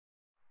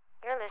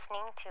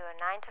listening to a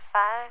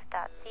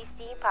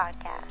 9to5.cc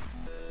podcast.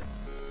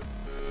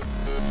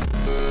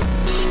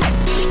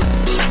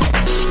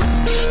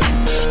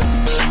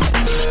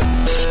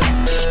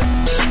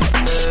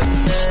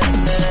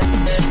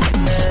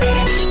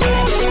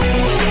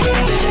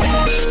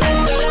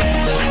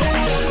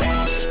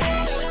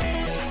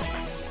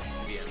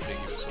 Be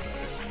ambiguous about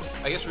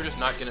it. I guess we're just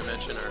not going to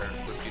mention our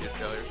repeated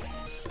failures.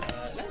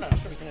 No,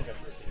 sure, we can address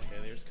repeated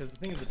failures, because the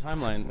thing is, the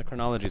timeline, the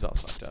chronology's all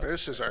fucked up.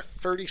 This is our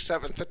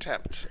 37th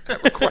attempt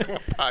at recording a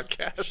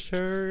podcast.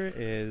 Sure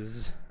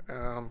is.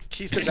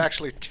 Keith is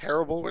actually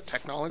terrible with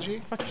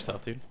technology. Fuck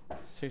yourself, dude.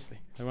 Seriously.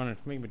 I want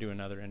to make me do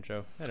another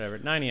intro. Whatever.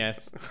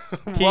 90S.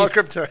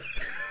 Welcome to...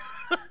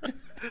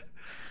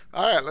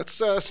 Alright, let's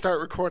start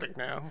recording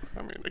now.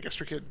 I mean, I guess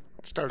we could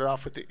start it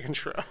off with the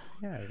intro.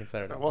 Yeah, we can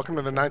start it off. Welcome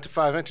to the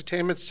 9to5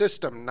 Entertainment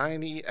System,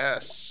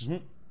 90S. Mm-hmm.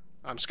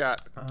 I'm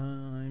Scott.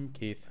 I'm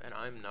Keith. And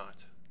I'm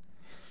not.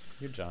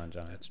 You're John.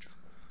 That's true.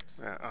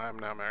 I'm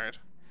now married.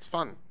 It's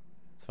fun.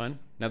 It's fun.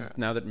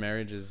 Now that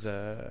marriage is,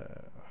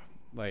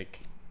 like,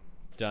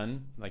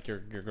 done, like your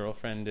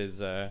girlfriend is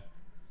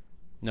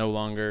no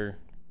longer,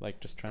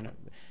 like, just trying to...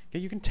 Yeah,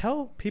 you can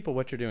tell people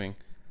what you're doing.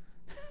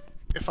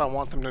 If I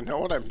want them to know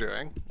what I'm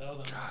doing. Tell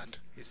them. God.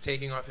 He's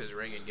taking off his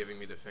ring and giving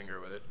me the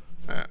finger with it.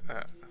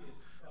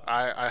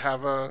 I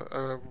have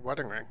a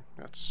wedding ring.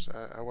 That's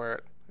I wear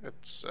it.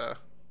 It's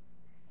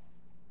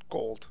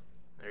gold.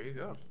 There you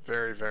go.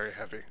 Very, very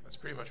heavy. That's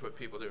pretty much what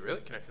people do.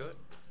 Really? Can I feel it?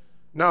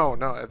 No.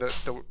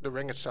 The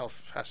ring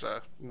itself has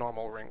a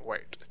normal ring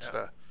weight. It's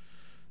the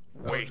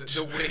weight.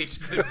 The weight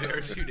that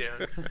bears you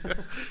down.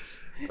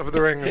 Of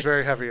the ring is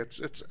very heavy.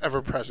 It's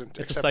ever present.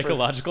 It's a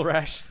psychological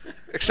rash.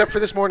 Except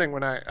for this morning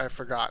when I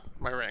forgot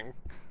my ring.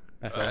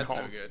 That's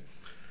home. no good.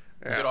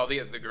 Yeah. Did all the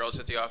girls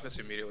at the office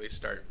immediately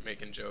start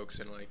making jokes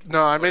and like?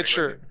 No, I made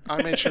sure.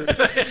 As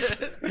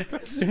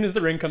soon as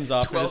the ring comes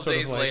off, 12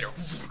 days later.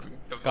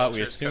 Scott,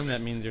 we assume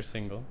that means you're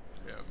single.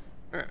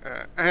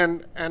 Yeah.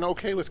 And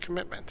okay with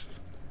commitment.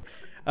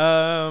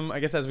 I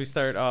guess as we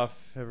start off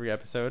every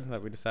episode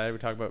that we decided, we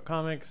talk about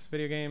comics,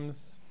 video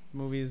games,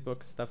 movies,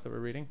 books, stuff that we're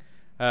reading.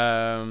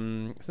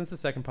 Since the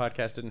second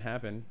podcast didn't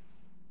happen,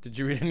 did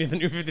you read any of the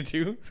New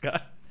 52,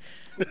 Scott?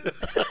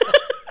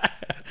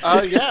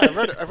 Yeah,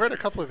 I've read a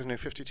couple of the New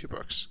 52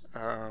 books.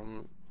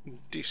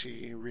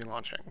 DC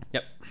relaunching.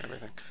 Yep.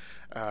 Everything.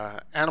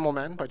 Animal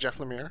Men by Jeff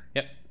Lemire.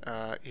 Yep.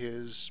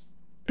 Is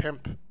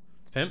Pimp.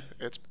 It's Pimp?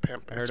 It's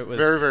Pimp. I heard it's it was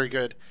very, very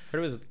good. I heard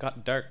it was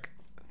got dark.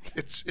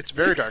 It's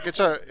very dark. It's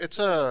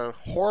a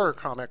horror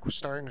comic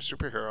starring a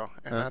superhero,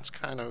 and that's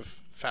kind of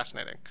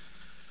fascinating.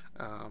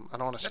 I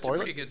don't want to spoil it.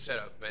 That's a pretty good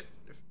setup, but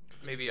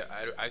maybe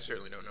I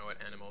certainly don't know what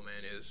Animal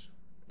Man is.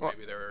 Well,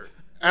 Maybe there are...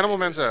 Animal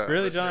Man's a...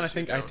 Really, John? I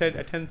think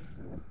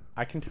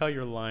I can tell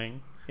you're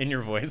lying in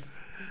your voice.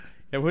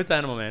 Yeah, what's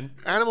Animal Man?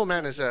 Animal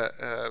Man is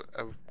a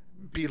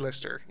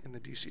B-lister in the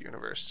DC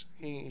universe.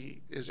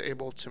 He is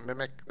able to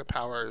mimic the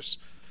powers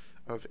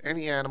of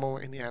any animal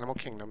in the animal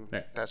kingdom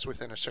that's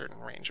within a certain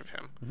range of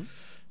him. Mm-hmm.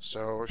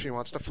 So if he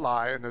wants to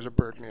fly and there's a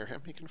bird near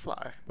him, he can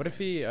fly. What if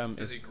he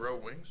does he grow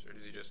wings or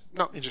does he just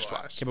No, he just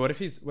flies. Okay, but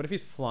what if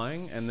he's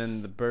flying and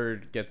then the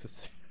bird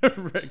gets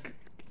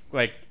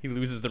like he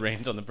loses the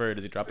range on the bird?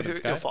 Does he drop it in the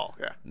sky? He'll fall,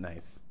 yeah.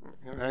 Nice.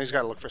 And then he's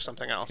got to look for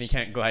something else. He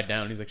can't glide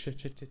down. He's like shit.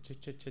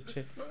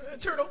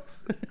 turtle.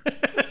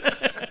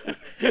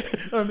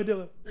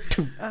 Armadillo.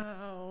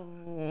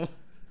 Ow.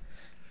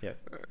 Yes.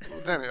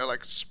 Then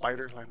like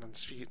spider land on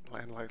his feet,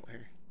 land lightly,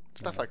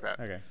 stuff like that.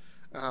 Okay.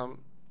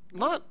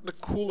 Not the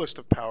coolest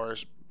of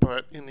powers,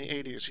 but in the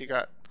 80s he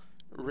got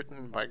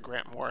written by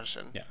Grant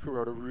Morrison, who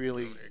wrote a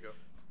really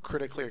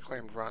critically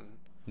acclaimed run.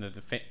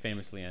 The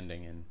famously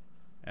ending in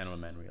Animal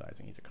Man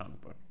realizing he's a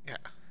comic book. Yeah.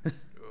 Oh,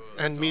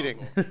 and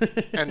meeting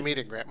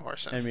Grant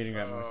Morrison.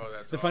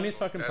 That's the funniest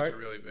fucking that's part.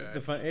 Really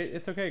bad.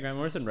 It's okay. Grant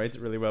Morrison writes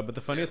it really well, but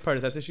the funniest part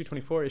is that's issue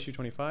 24, issue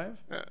 25,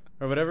 Yeah.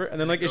 or whatever, and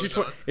then like It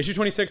issue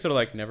 26, it'll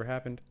like never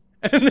happened,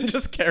 and then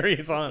just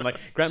carries on. Like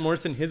Grant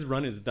Morrison, his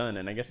run is done,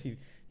 and I guess he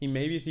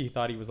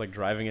thought he was like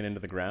driving it into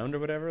the ground or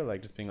whatever,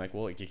 like just being like,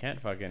 well, you can't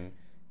fucking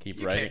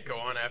keep writing. You can't go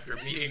on after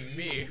meeting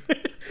me.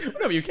 No,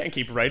 but you can't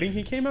keep writing.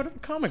 He came out of a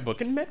comic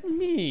book and met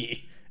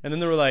me, and then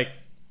they were like,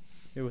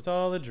 it was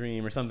all a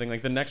dream or something.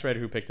 Like the next writer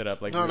who picked it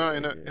up, like No.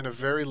 In a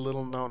very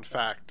little known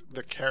fact,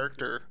 the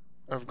character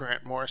of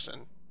Grant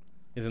Morrison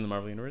is in the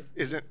Marvel universe.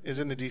 is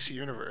in the DC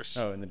universe.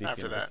 Oh, in the DC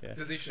after universe. that. Yeah.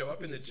 Does he show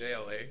up in the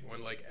JLA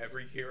when like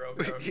every hero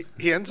comes?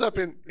 He ends up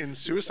in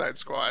Suicide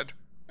Squad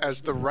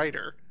as the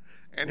writer,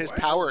 and his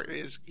power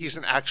is he's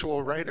an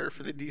actual writer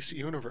for the DC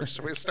universe.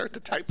 So he'll start to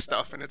type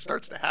stuff, and it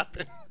starts to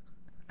happen.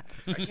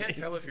 I can't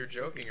tell if you're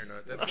joking or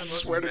not. That's the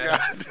most swear to mad,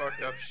 God.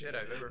 fucked up shit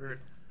I've ever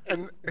heard.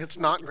 And it's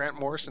not Grant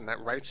Morrison that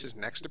writes his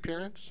next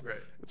appearance.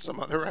 Right. It's some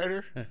other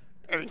writer,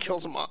 and he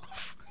kills him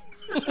off.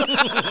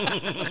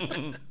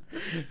 I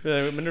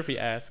wonder if he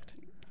asked.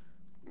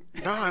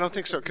 No, I don't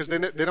think so, because they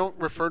don't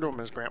refer to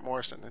him as Grant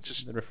Morrison. It's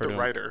just They refer the to him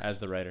writer. as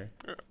the writer.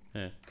 Yeah.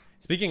 Yeah.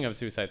 Speaking of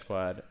Suicide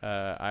Squad,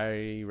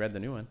 I read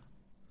the new one.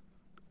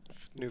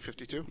 New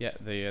 52? Yeah,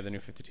 the New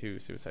 52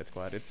 Suicide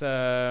Squad. It's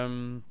a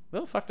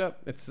little fucked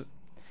up. It's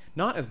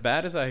not as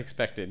bad as I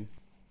expected,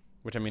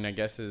 which I mean I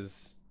guess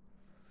is.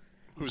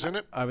 Who's in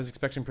it? I was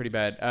expecting pretty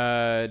bad.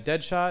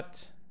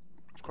 Deadshot.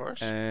 Of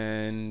course.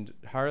 And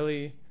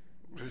Harley.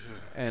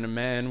 And a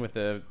man with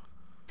a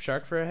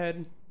shark for a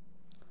head.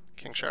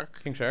 King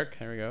Shark. King Shark.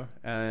 There we go.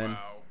 And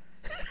Wow.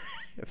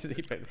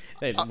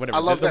 whatever. I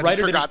love the that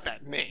writer I forgot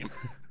that name.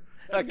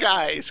 That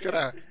guy, he's got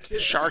a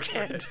shark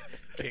head.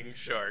 King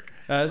Shark.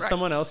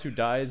 Someone else who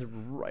dies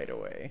right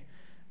away.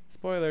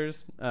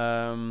 Spoilers.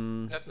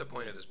 That's the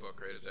point of this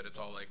book, right? Is that it's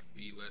all like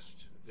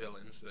B-list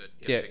villains that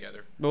get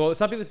together. Well, it's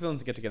not B-list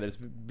villains that get together. It's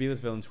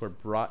B-list villains who are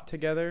brought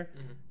together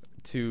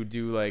to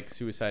do like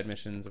suicide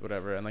missions or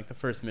whatever. And like the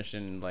first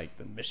mission, like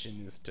the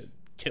mission is to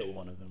kill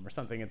one of them or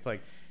something. It's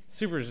like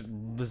super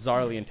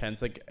bizarrely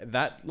intense. Like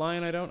that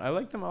line, I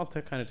like them all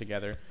kind of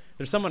together.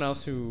 There's someone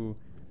else who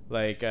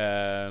like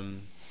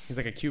he's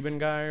like a Cuban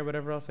guy or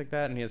whatever else like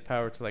that, and he has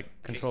power to like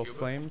control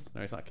flames.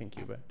 No, he's not King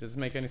Cuba. Does this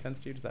make any sense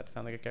to you? Does that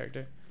sound like a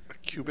character? A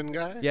Cuban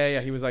guy?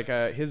 Yeah. He was like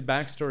his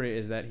backstory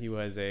is that he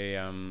was a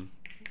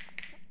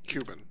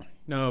Cuban.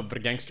 No, but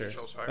a gangster.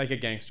 Controls fire. Like a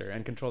gangster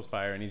and controls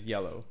fire, and he's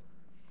yellow.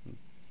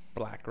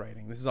 Black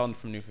writing. This is all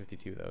from New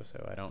 52 though,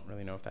 so I don't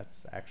really know if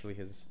that's actually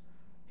his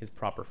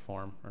proper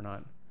form or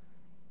not.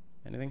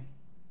 Anything?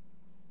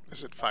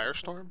 Is it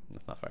Firestorm?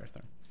 That's not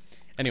Firestorm.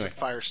 Anyway, Is it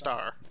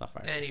Firestar? it's not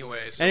Firestorm. Anyway,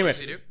 what does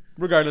he do?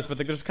 Regardless, but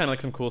like, there's kind of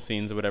like some cool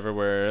scenes or whatever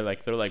where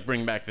like they're like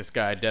bring back this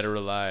guy dead or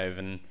alive,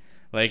 and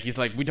like he's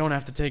like we don't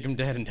have to take him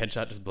dead, and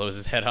Deadshot just blows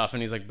his head off,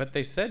 and he's like but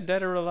they said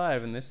dead or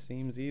alive, and this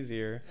seems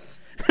easier.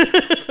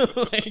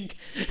 Like,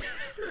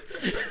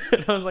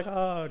 and I was like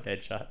oh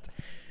Deadshot.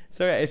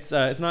 So yeah,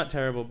 it's not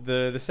terrible.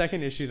 The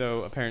second issue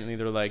though, apparently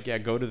they're like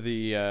go to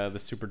the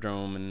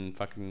Superdome and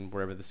fucking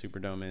wherever the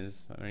Superdome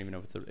is. I don't even know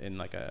if it's in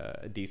like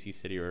a DC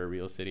city or a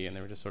real city, and they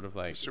were just sort of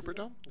like The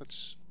Superdome?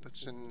 That's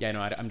in. Yeah,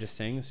 no, I'm just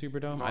saying the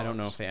Superdome. No, I don't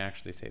know it's- if they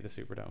actually say the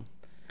Superdome.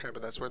 Okay,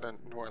 but that's where the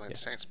New Orleans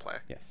Yes. Saints play.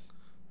 Yes.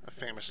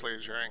 Famously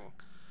during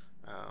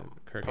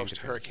Hurricane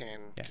post-Hurricane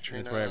Yeah,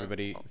 Katrina. that's where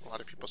everybody. A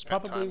lot of people spent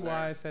Probably time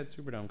why I there. said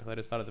Superdome, because I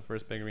just thought of the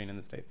first big arena in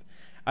the States.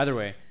 Either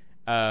way.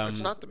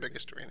 It's not the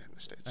biggest arena in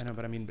the States. I know,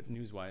 but I mean, but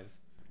news-wise.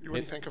 You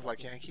wouldn't think of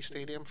like Yankee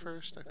Stadium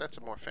first? Like, that's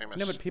a more famous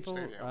No, but people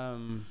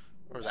stadium.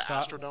 Or the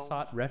sought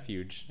Astrodome?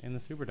 refuge in the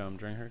Superdome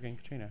during Hurricane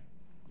Katrina.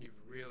 You've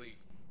really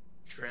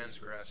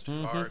transgressed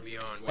far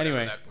beyond whatever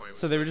Anyway, that point was.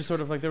 so they were just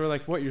sort of like, they were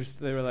like,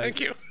 they were like, Thank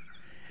you.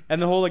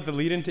 And the whole like the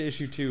lead into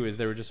issue 2 is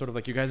they were just sort of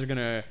like, you guys are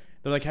gonna.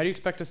 They're like, how do you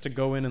expect us to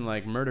go in and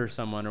like murder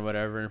someone or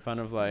whatever in front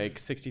of like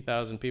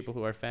 60,000 people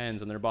who are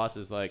fans? And their boss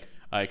is like,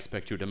 I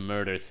expect you to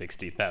murder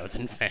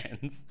 60,000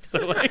 fans.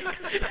 So like,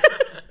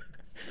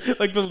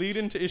 like the lead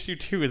into issue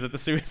 2 is that the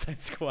Suicide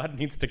Squad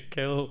needs to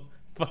kill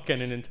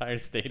fucking an entire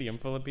stadium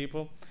full of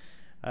people.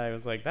 I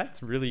was like,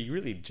 that's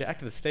really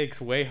jacked the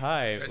stakes way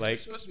high. Is Like, it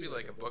supposed to be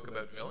like a book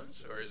about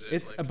villains, or is it?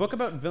 it's like a book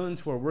about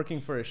villains who are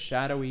working for a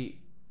shadowy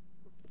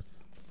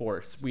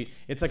force.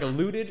 It's like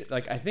alluded,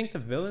 like I think the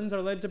villains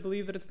are led to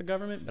believe that it's the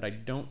government, but I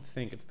don't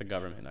think it's the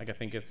government. Like I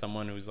think it's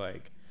someone who's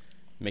like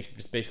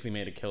just basically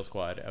made a kill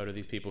squad out of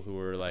these people who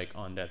were like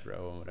on death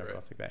row and whatever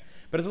else like that.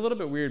 But it's a little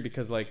bit weird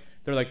because like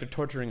they're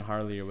torturing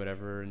Harley or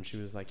whatever, and she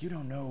was like, you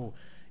don't know.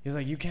 He's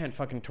like, you can't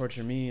fucking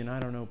torture me, and I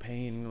don't know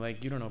pain.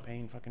 Like, you don't know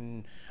pain.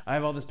 Fucking, I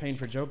have all this pain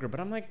for Joker. But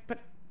I'm like, but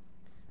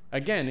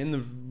again, in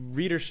the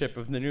readership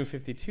of the New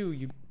 52,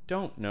 you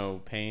don't know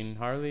pain,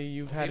 Harley.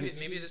 You've had.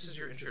 Maybe this is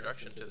your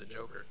introduction to the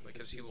Joker,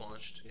 because he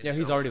launched. Yeah,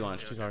 he's already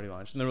launched. He's already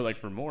launched. And they were like,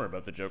 for more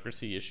about the Joker,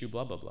 see issue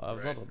blah blah blah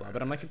blah blah blah.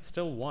 But I'm like, it's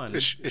still one.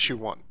 Issue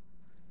 1.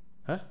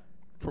 Huh?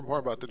 For more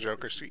about the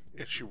Joker, see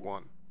issue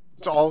 1.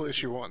 It's all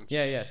issue 1s.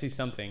 Yeah. See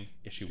something.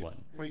 Issue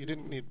 1. Well, you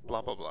didn't need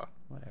blah blah blah.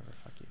 Whatever.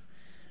 Fuck you.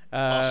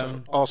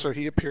 Also,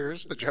 he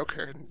appears, the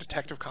Joker, in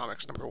Detective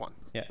Comics #1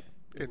 Yeah.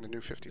 in the New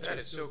 52. That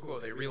is so cool.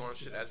 They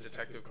relaunched it as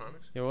Detective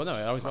Comics. Yeah. Well, no,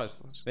 it always was.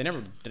 They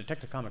never.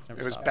 Detective Comics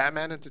never. It was stopped.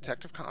 Batman and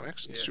Detective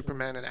Comics, and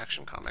Superman and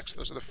Action Comics.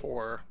 Those are the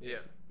 4 Yeah.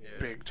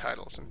 big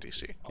titles in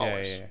DC. Yeah,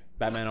 Always. yeah.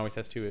 Batman always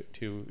has two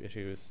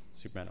issues.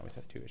 Superman always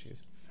has 2 issues.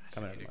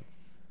 Coming out of one.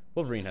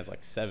 Wolverine has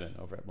like 7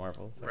 over at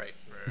Marvel. So. Right.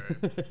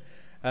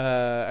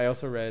 I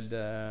also read.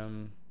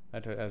 I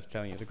was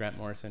telling you the Grant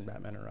Morrison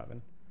Batman and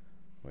Robin,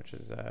 which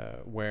is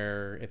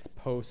where it's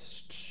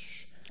post.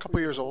 A couple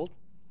years old.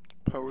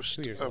 Post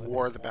 2 years old, I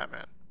War of think. the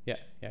Batman.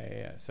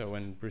 Yeah. So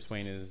when Bruce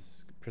Wayne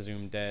is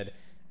presumed dead,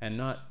 and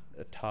not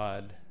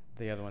Todd,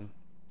 the other one.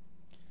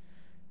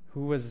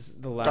 Who was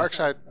the last?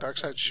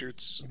 Darkseid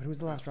shoots But who was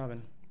the last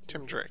Robin?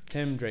 Tim Drake.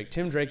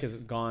 Tim Drake is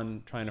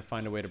gone trying to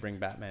find a way to bring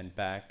Batman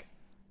back,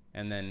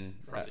 and then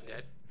From the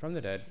dead. From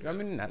the dead. I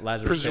mean, not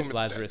Lazarus Presumed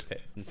Lazarus dead.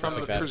 pits and From stuff the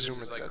like that. presumed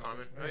This is like dead.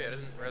 common. Oh yeah,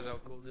 doesn't Ra's al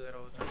Ghul do that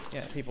all the time?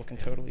 Yeah, people can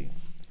totally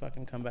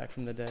fucking come back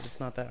from the dead. It's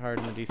not that hard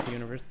in the DC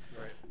universe.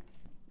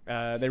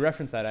 Right. They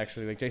reference that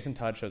actually. Like Jason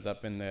Todd shows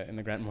up in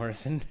the Grant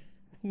Morrison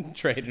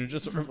trade and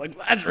just sort of like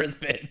Lazarus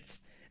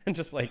pits, and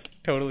just like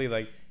totally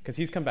like because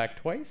he's come back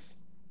twice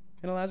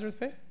in a Lazarus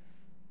pit.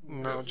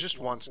 No, just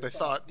once. They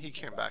thought he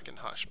came back in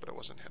Hush, but it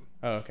wasn't him.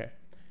 Oh, okay.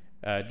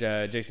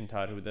 Jason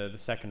Todd, who the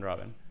second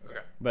Robin. Okay.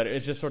 But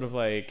it's just sort of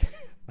like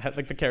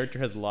like the character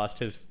has lost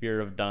his fear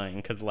of dying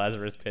because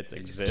Lazarus Pits It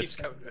exist. just keeps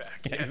coming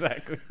back. Yeah, Yeah.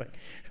 exactly.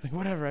 Like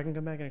whatever, I can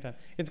come back anytime.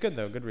 It's good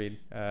though, good read.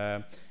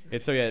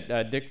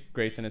 Dick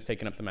Grayson has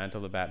taken up the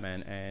mantle of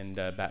Batman, and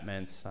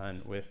Batman's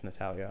son with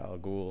Natalia al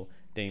Ghul,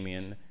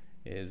 Damian,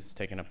 is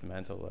taking up the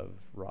mantle of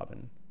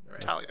Robin.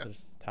 Right.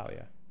 There's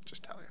Talia.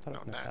 Just Talia. I thought it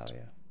was No, Nat.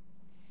 Natalia.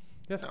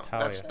 Just No,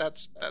 Talia.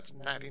 that's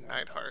Natty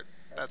Neidhart.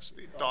 That's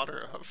the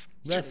daughter of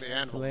Jim the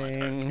Anvil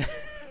Neidhart.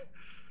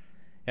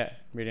 Yeah,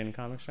 reading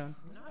comics, John?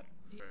 Not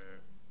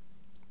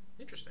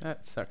interesting.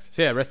 That sucks.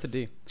 So yeah, Arrested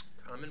D.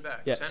 Coming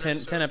back. Yeah,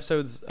 10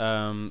 episodes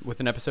with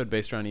an episode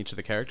based around each of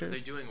the Are characters. they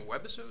doing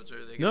webisodes,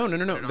 or are they? No. put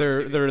it on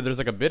There's TV?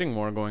 like a bidding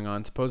war going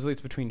on. Supposedly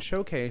it's between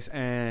Showcase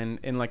and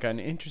in like an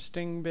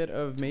interesting bit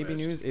of maybe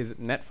Twist. news is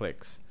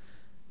Netflix.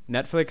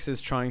 Netflix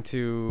is trying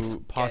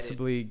to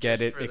possibly get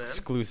just it for them?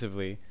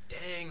 exclusively.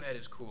 Dang, that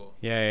is cool.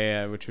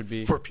 Yeah, which would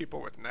be For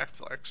people with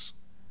Netflix.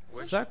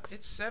 Which sucks.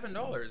 It's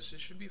 $7. It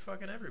should be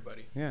fucking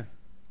everybody. Yeah.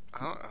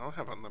 I don't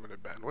have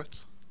unlimited bandwidth.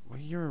 Well,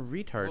 you're a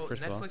retard, Well,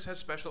 first of all. Netflix has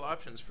special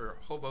options for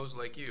hobos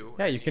like you.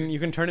 Yeah, and you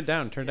can turn it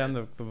down. Turn down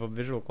the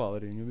visual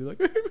quality, and you'll be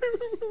like,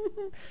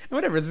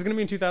 whatever. This is gonna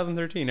be in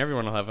 2013.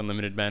 Everyone will have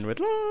unlimited bandwidth.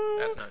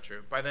 That's not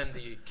true. By then,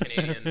 the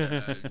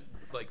Canadian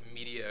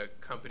media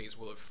companies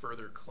will have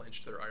further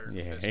clenched their iron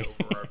fist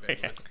over our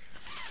bandwidth.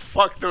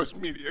 Fuck those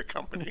media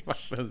companies.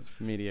 Fuck those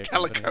media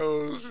companies.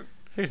 Telecos.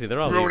 Seriously, they're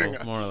all ruining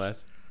evil, more or us.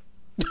 less.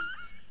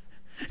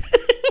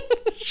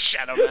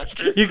 Shadow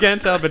Master. You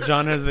can't tell, but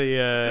John has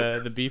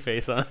the B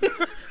face on.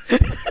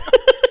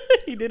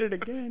 He did it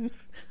again.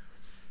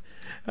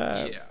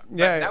 Yeah,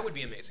 yeah. that would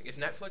be amazing if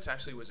Netflix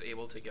actually was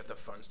able to get the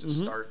funds to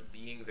start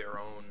being their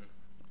own.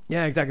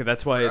 Yeah, exactly.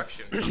 That's why it's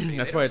production company.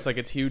 that's They why don't- it's like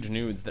it's huge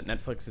news that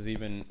Netflix is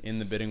even in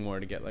the bidding war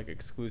to get like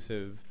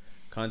exclusive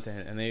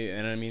content, and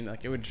I mean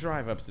like it would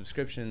drive up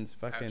subscriptions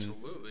fucking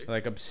Absolutely.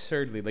 like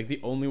absurdly. Like the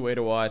only way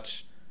to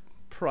watch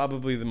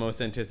probably the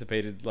most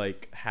anticipated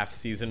like half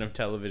season of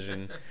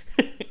television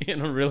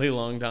in a really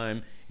long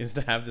time is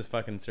to have this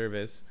fucking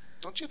service.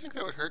 Don't you think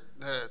that would hurt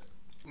the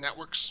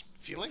network's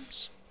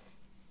feelings?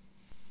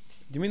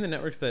 Do you mean the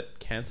networks that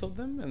canceled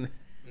them? And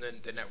And then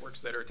the networks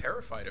that are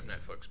terrified of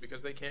Netflix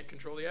because they can't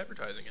control the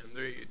advertising, and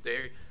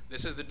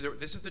this is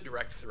the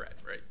direct threat,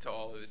 right, to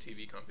all of the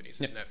TV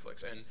companies is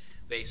Netflix, and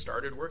they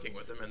started working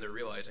with them, and they're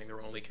realizing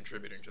they're only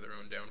contributing to their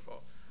own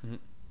downfall. Mm-hmm.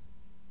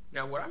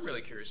 Now, what I'm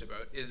really curious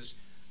about is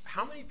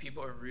how many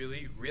people are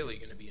really, really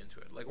going to be into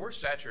it. Like, we're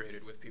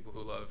saturated with people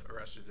who love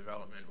Arrested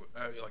Development.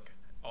 Like,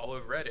 all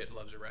of Reddit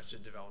loves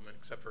Arrested Development,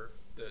 except for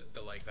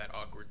the like that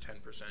awkward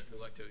 10% who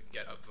like to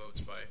get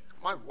upvotes by.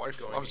 My wife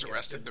going loves against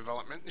Arrested it.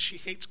 Development, and she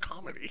hates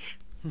comedy.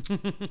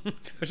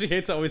 but she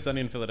hates Always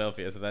Sunny in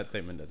Philadelphia, so that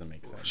statement doesn't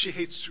make sense. She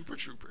hates Super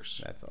Troopers.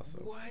 That's also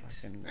What?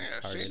 fucking Yeah,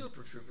 retarded. see?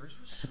 Super Troopers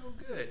was so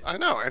good. I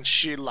know, and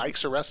she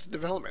likes Arrested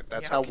Development.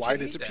 That's Yeah, how how could you wide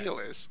hate its that? appeal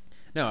is.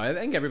 No, I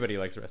think everybody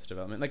likes Arrested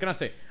Development. Like, I'm not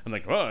saying I'm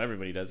like, well,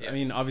 everybody does. Yeah. I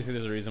mean, obviously,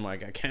 there's a reason why it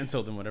got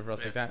canceled and whatever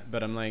else like that.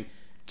 But I'm like,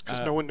 Because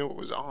no one knew it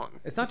was on.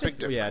 it's not Big just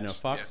difference.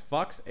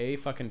 Fox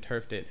fucking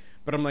turfed it.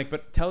 But I'm like,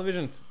 but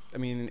television's. I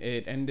mean,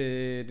 it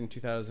ended in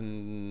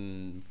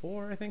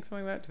 2004, I think,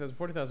 something like that.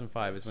 2004,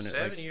 2005 is when it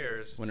 7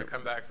 years when to it-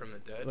 come back from the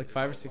dead. like is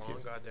 5 a or 6 long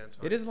years. Goddamn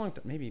time. It is a long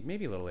time.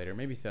 Maybe a little later.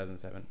 Maybe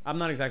 2007. I'm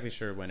not exactly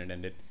sure when it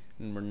ended,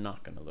 and we're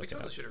not gonna We look it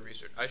totally up. should have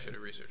researched. I should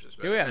have researched this.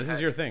 Oh, better. yeah, And this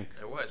is your thing.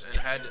 It was, and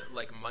had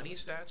like money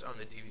stats on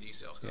the DVD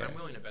sales because I'm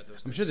willing to bet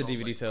those. I'm things sure the sold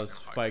DVD like sales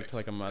fucking spiked hotcakes.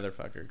 like a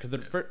motherfucker.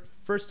 Because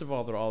first of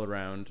all, they're all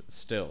around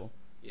still.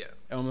 Yeah.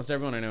 Almost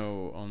everyone I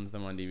know owns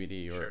them on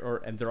DVD,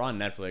 Sure. and they're on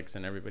Netflix,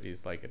 and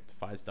everybody's like it's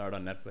 5-starred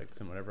on Netflix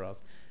and whatever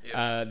else.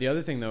 Yeah. The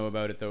other thing though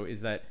about it though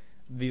is that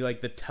the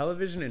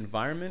television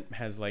environment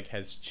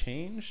has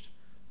changed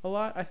a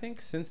lot. I think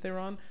since they were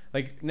on,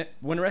 like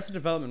when Arrested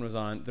Development was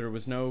on, there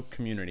was no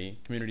Community.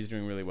 Community's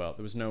doing really well.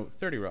 There was no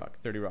 30 Rock.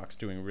 30 Rock's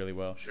doing really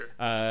well. Sure.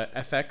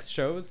 FX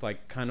shows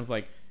like kind of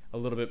like a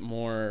little bit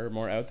more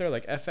out there.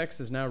 Like FX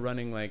is now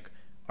running like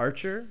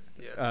Archer,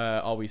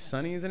 Always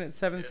Sunny is in its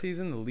 7th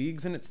season. The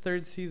League's in its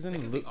 3rd season.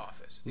 Think of The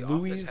Office. The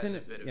Louis Office has in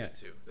a bit of yeah. it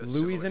too. That's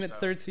Louis similar in its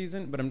stuff. 3rd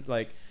season, but I'm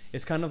like,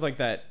 it's kind of like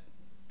that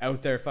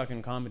out there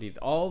fucking comedy.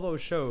 All those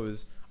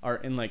shows are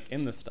in the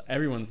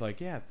everyone's like,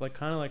 yeah, it's like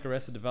kind of like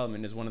Arrested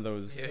Development is one of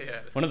those.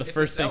 Yeah. One of the It's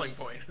first a selling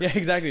point. Yeah,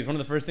 exactly. It's one of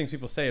the first things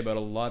people say about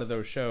a lot of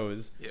those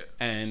shows.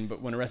 Yeah.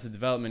 But when Arrested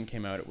Development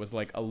came out, it was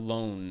like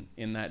alone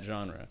in that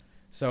genre.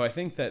 So I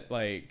think that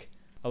like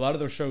a lot of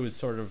those shows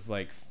sort of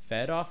like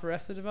fed off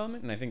Arrested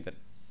Development, and I think that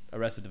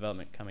Arrested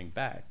Development coming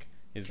back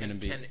is going to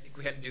be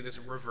we had to do this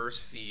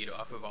reverse feed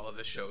off of all of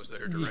the shows that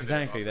are derivative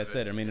exactly off that's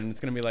of it. I mean, and it's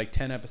going to be like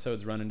 10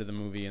 episodes run into the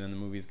movie, and then the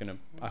movie's going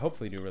to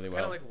hopefully do really Kind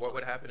well. of like what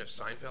would happen if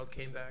Seinfeld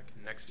came back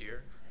next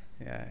year.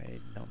 Yeah, I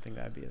don't think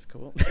that'd be as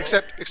cool.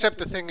 Except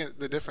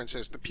the difference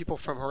is the people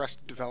from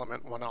Arrested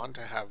Development went on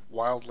to have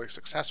wildly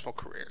successful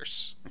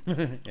careers,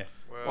 Yeah.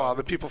 while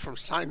the people from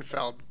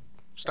Seinfeld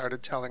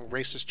started telling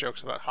racist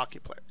jokes about hockey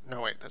players.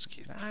 No, wait, that's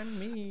Keith. I'm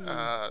me.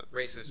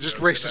 Racist Just jokes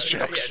racist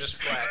about, jokes. Yeah, just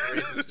flat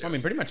racist jokes. I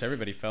mean, pretty much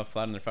everybody fell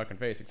flat on their fucking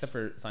face except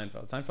for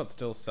Seinfeld. Seinfeld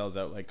still sells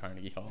out like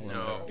Carnegie Hall.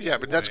 No. Yeah,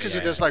 but that's because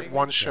Yeah, he does yeah. like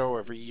one show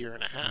every year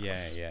and a half.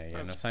 Yeah.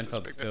 No, That's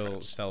Seinfeld big still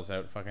difference. sells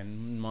out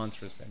fucking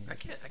monstrous venues.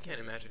 I can't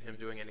imagine him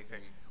doing anything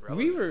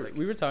We relevant.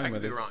 were talking I about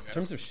could be this wrong, in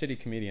terms of shitty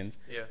comedians.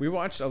 Yeah. We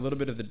watched a little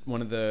bit of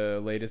one of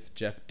the latest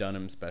Jeff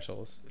Dunham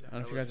specials. I don't know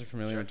if you was guys are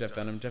familiar with Jeff Jeff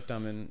Dunham. Jeff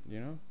Dunham, you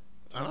know?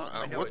 I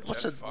know don't, it,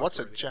 what's Jeff a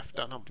Foxworthy. Jeff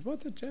Dunham?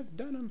 What's a Jeff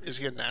Dunham? Is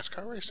he a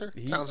NASCAR racer?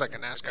 He- Sounds like a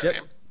NASCAR Jeff,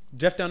 name.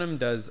 Jeff Dunham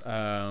does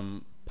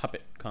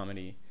puppet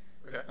comedy.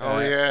 Okay. Oh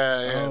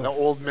yeah, oh, the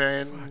old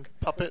man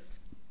puppet.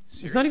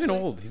 He's not even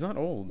old. He's not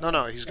old.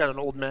 No, he's got an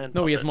old man.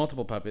 No, he has puppet.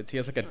 multiple puppets. He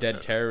has like a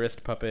dead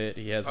terrorist puppet.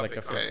 He has like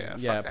a Puppet fucking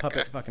comedy. Yeah, fuck that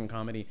puppet guy. fucking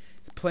comedy.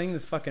 He's playing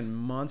this fucking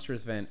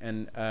monstrous event,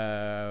 and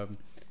I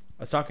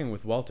was talking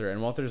with Walter,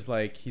 and Walter's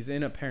like he's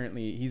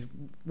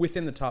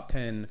within the top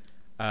 10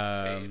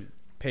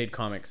 paid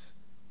comics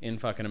in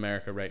fucking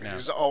America right now.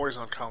 He's always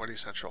on Comedy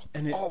Central.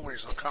 And it's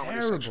always on Comedy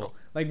terrible. Central.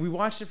 Like we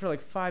watched it for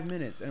like 5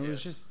 minutes, and it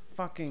was Yeah. just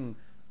fucking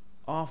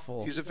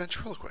awful. He's a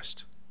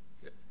ventriloquist.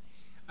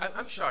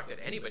 I'm shocked that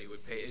anybody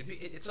would pay.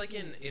 It's like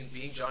in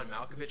Being John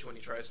Malkovich when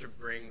he tries to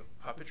bring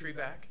puppetry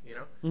back. You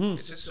know,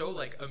 it's just so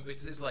like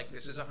it's just like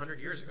this is 100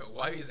 years ago.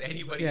 Why is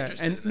anybody Yeah,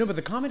 interested? and in no, this? but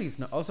the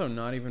comedy's also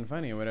not even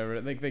funny or whatever.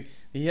 Like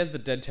he has the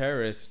dead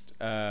terrorist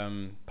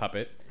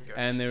puppet, Okay.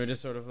 and they were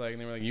just sort of like,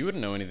 they were like, you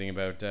wouldn't know anything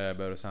about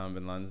Osama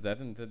bin Laden's death,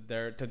 and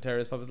the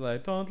terrorist puppet's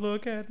like, don't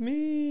look at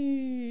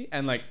me,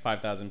 and like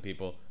 5,000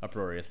 people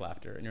uproarious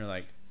laughter, and you're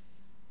like,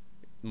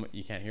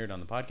 you can't hear it on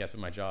the podcast, but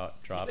my jaw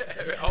dropped.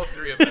 All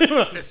three of us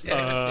are just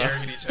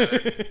staring at each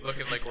other,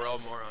 looking like we're all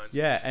morons.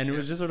 Yeah, and it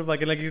was just sort of like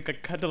you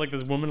could cut to like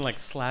this woman like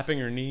slapping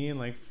her knee and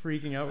like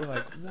freaking out. We're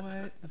like,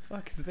 what the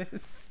fuck is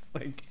this?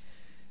 Like,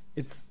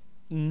 it's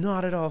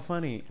not at all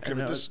funny. Okay, And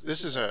but I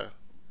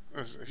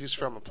was- he's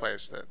from a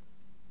place that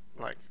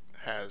like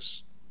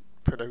has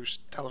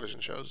produced television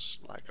shows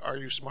like Are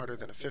You Smarter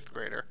Than a Fifth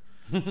Grader,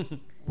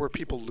 where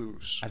people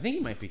lose. I think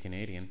he might be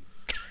Canadian.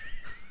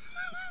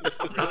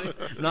 Really?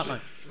 Not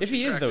mine. If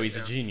he is track though, this he's a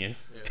down.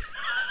 genius. Yeah.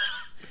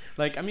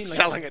 Like I mean, like,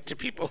 Selling it to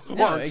people who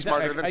no, aren't exactly.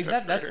 smarter than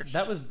fifth graders.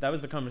 That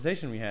was the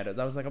conversation we had. As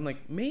I was like, I'm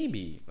like,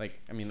 maybe. Like,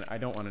 I mean, I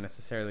don't want to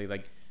necessarily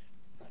like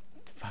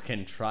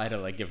fucking try to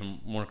like give him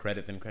more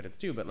credit than credit's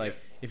due, but like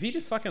if he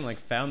just fucking like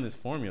found this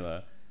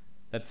formula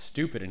that's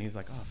stupid and he's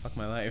like, oh fuck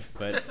my life,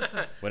 but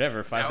whatever,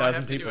 Now I 5,000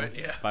 have to do people, it,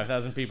 yeah.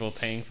 5,000 people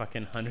paying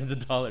fucking hundreds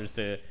of dollars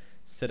to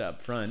sit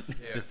up front Yeah.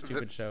 this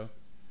stupid show.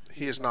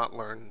 He has not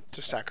learned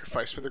to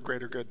sacrifice for the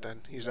greater good.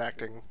 Then he's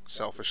acting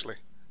selfishly.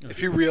 If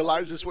he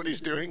realizes what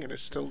he's doing and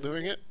is still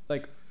doing it,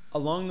 Like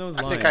along those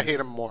I lines, think I hate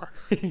him more.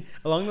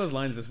 along those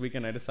lines, this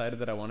weekend I decided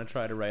that I want to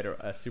try to write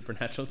a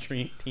supernatural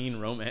teen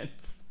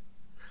romance.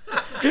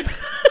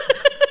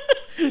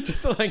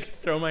 Just to like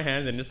throw my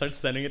hand and just start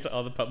sending it to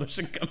all the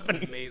publishing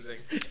companies. Amazing.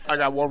 I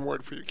got one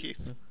word for you,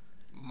 Keith.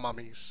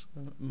 Mummies.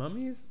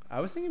 Mummies? I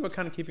was thinking about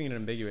kind of keeping it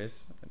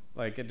ambiguous,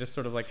 like it just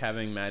sort of like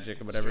having magic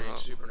or whatever, Strange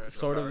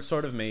supernatural powers.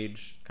 sort of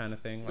mage kind of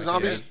thing.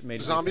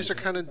 Like Zombies are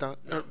kind of done.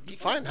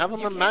 Fine, have them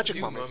You a can't magic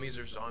do mummy. mummies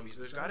or zombies.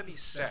 There's got to be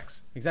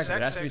sex. Exactly,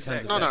 there Sex, has to be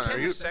sex, tons sex. of No, sex. You can't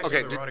no. have sex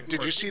Okay, with a rotting did you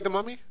corpse. see the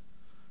mummy?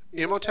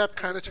 Imhotep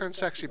kind of turned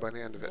sexy by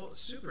the end of it. Well,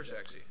 super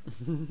sexy.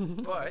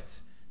 But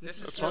this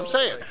is That's still, what I'm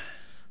saying. like,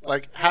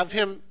 Like, have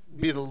him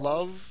be the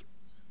love,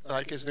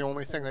 like, is the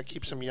only thing that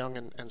keeps him young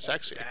and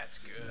sexy. that's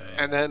good.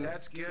 And then,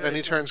 That's good. then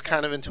he turns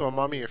kind of into a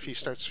mummy if he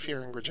starts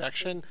fearing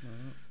rejection.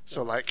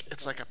 So, like,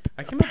 it's like a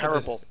I came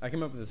parable. up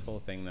with this whole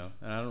thing though,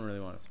 and I don't really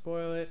want to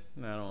spoil it.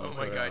 And I don't want Oh to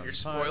my put it god, on you're the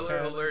spoiler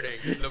podcast. alerting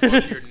the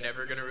book you're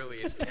never going to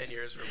release 10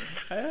 years from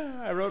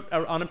now. I wrote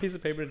on a piece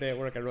of paper today at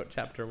work. I wrote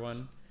chapter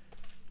 1.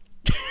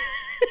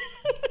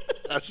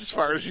 That's as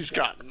far as he's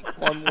gotten.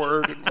 One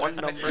word and one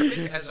I number.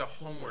 think as a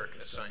homework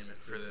assignment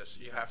for this,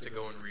 you have to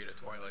go and read a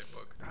Twilight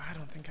book. I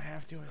don't think I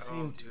have to. I've Oh,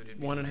 seen dude, it'd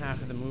be 1.5 of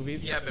amazing. the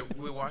movies. Yeah, but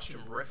we watched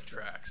him riff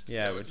tracks.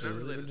 Yeah, so which it's not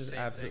really the is same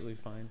absolutely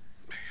thing. fine.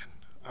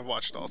 I've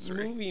watched all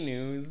three. Movie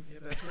news. Yeah,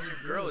 but that's because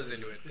your girl is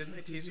into it. Didn't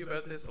I tease you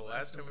about this the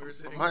last time we were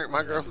sitting?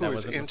 My girl who That was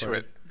wasn't into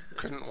recorded. it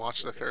couldn't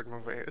watch the third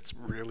movie. It's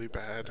really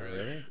bad.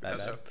 Really? That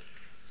That's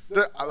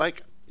bad?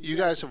 Like, you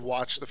guys have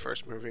watched the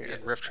first movie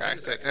and riff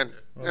tracked it, and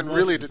Well, really most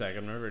of the did,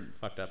 second. I remember it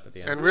fucked up at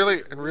the end.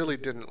 and really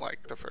didn't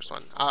like the first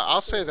one.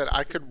 I'll say that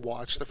I could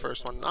watch the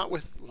first one, not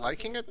with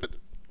liking it, but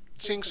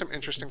seeing some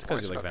interesting It's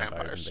because points you like about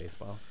vampires vampires. and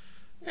baseball.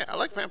 Yeah, I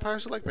like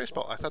vampires. I like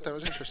baseball. I thought that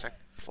was interesting.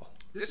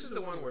 This is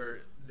the one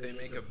where they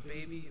make a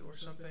baby or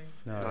something.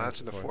 No,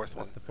 that's in the fourth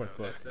one. That's the fourth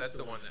No, book. that's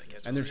the one that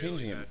gets. And they're really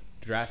changing bad. it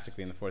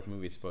drastically in the fourth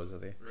movie,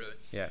 supposedly. Really?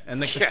 Yeah, and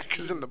like Yeah,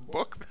 because in the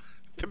book,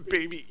 the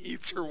baby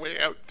eats her way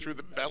out through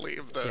the belly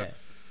of yeah,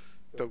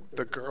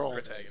 the girl,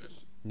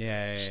 Protagonist.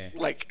 yeah.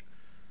 like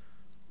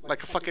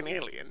a fucking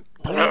alien.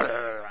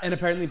 And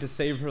apparently, to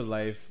save her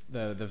life,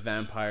 the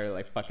vampire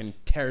like fucking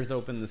tears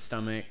open the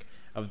stomach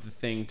of the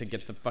thing to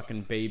get the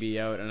fucking baby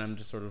out, and I'm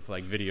just sort of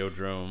like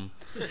Videodrome.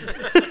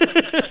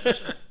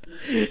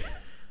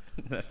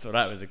 That's what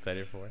I was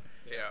excited for.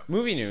 Yeah.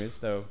 Movie news,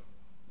 though.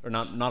 or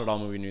not at all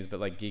movie news, but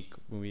like geek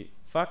movie.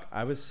 Fuck,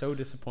 I was so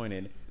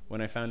disappointed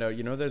when I found out.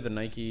 You know, they're the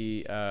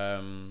Nike,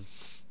 the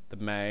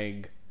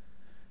mag.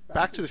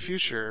 Back to the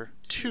Future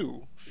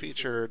 2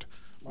 featured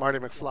Marty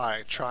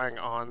McFly trying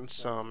on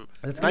some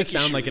It's gonna Nike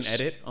sound shoes. like an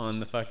edit on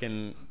the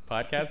fucking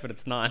podcast, but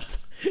it's not.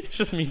 It's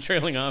just me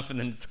trailing off and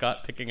then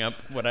Scott picking up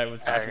what I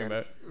was talking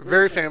about.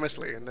 Very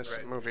famously in this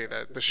Right. movie,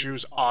 that the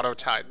shoes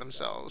auto-tied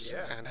themselves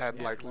Yeah. and had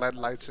like LED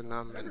lights in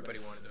them, and Everybody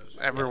wanted those.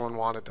 everyone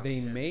wanted them. They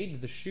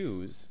made the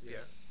shoes. Yeah.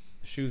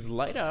 The shoes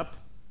light up,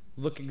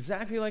 look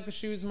exactly like the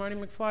shoes Marty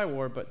McFly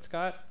wore, but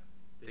Scott,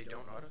 They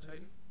don't auto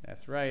tighten.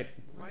 that's right.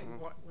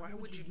 Why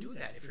would you do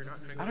that if you're not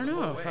going to go I don't the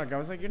whole know. way? Fuck, I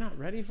was like, you're not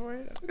ready for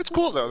it. It's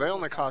cool though. They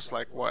only cost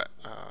like what,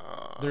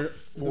 They're-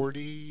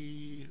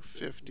 40,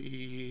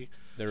 50,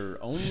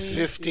 They're only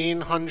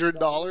 $1,500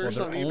 well,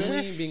 they're on eBay.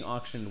 only being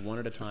auctioned one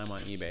at a time on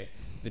eBay.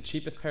 The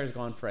cheapest pair has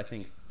gone for I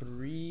think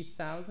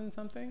 3,000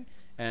 something,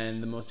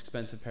 and the most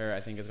expensive pair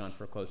I think has gone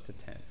for close to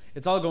 10.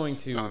 It's all going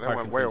to Oh, that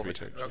went way Parkinson's over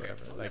research. 10. or Okay.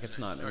 whatever. Well, Like that's it's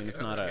nice. not. I mean, it's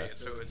Okay, not okay, a.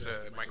 so it's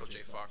a Michael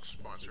J. Fox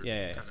sponsored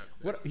Yeah. kind of.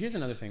 What? Here's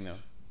another thing though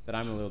that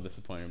I'm a little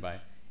disappointed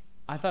by.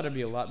 I thought it'd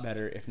be a lot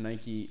better if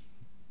Nike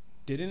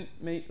didn't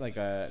make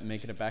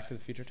it a Back to the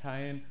Future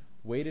tie-in,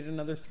 waited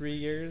another 3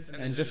 years, And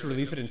and, then just just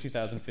release released it in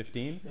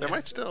 2015. They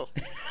might still.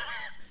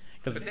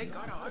 Because But they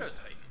got to auto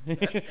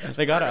tighten.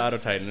 they got to part auto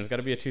of the tighten. There's got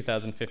to be a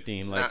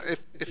 2015 like. Now,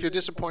 if you're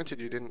disappointed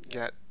you didn't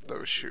get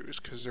those shoes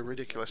because they're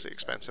ridiculously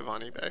expensive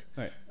on eBay,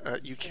 Right.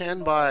 you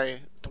can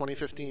buy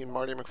 2015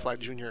 Marty McFly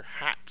Jr.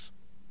 hat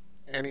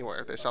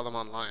anywhere. They sell them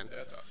online.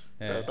 That's awesome.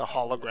 Yeah. The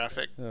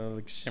holographic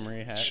Like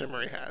shimmery hat.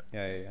 shimmery hat.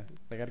 Yeah.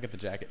 They got to get the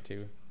jacket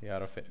too, the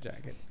auto fit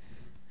jacket.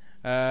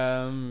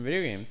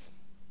 Video games.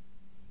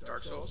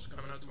 Dark Souls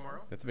coming out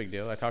tomorrow. That's a big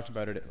deal. I talked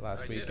about it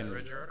last I week. did. I in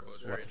read your article. It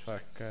was What very the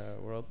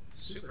fuck world.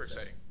 Super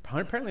exciting.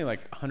 Apparently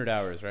like 100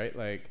 hours, right?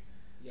 Like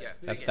Yeah.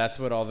 big game. that's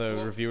what all the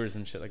Well, reviewers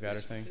and shit like that are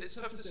It's, saying. it's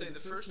tough to say. The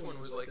first one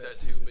was like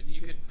that too, but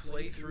you could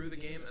play through the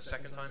game a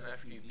second time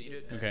after you beat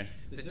it. and Okay.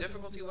 The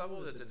difficulty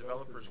level that the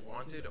developers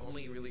wanted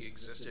only really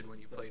existed when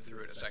you played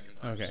through it a second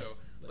time. Okay. So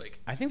like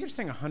I think they're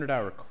saying a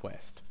 100-hour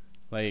quest.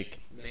 Like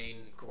main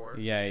core.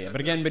 yeah. But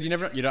again, you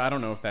never. I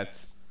don't know if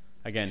that's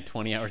again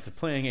 20 hours of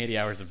playing, 80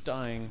 hours of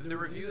dying. The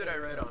review that I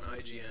read on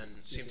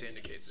IGN seemed to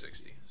indicate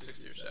 60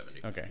 or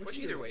 70. Okay. Which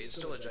either way is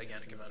still a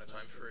gigantic amount of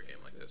time for a game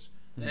like this.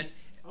 And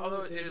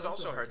although it is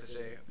also hard to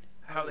say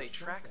how they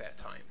track that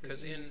time,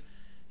 because in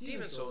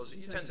Demon Souls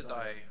you tend to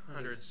die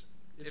hundreds,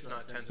 if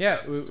not tens of Yeah,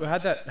 thousands. we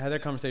had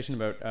that conversation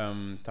about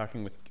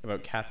talking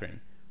about Catherine,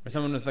 where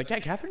someone was like, "Yeah,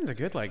 Catherine's a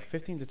good like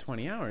 15 to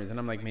 20 hours," and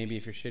I'm like, "Maybe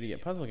if you're shitty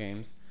at puzzle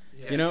games,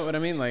 Yeah. you know what I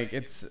mean?" Like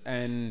it's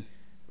and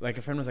like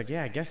a friend was like,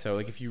 "Yeah, I guess so.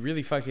 Like if you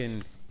really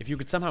if you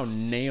could somehow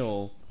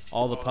nail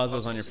all the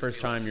puzzles on your puzzles, first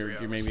it'd be like time, 3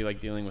 you're hours. maybe like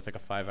dealing with like a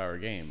 5-hour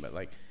game, but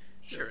like."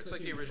 Sure, it's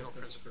like the original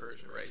Prince of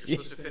Persia, right?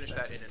 You're supposed to finish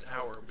that in an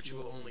hour, but you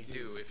will only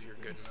do if you're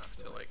good enough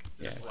to like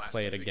just Yeah, blast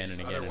play it through the again game.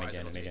 and again and Otherwise,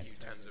 again it'll and take again. you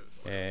tens of.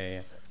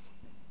 Yeah.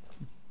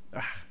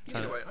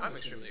 Either way, I'm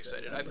extremely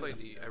excited. I played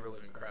the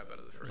ever-living crap out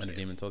of the first Under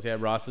game. Demon Souls. Yeah,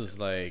 Ross is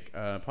like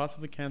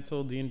possibly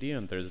cancel D&D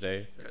on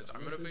Thursday. Because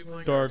I'm gonna be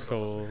playing Dark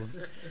Souls.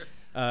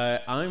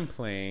 I'm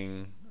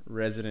playing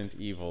Resident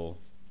Evil.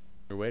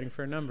 We're waiting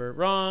for a number.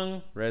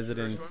 Wrong.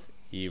 Resident First one?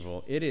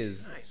 Evil. It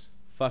is Nice.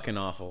 fucking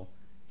awful.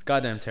 It's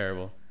goddamn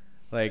terrible.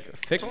 Like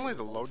fix. It's only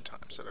the load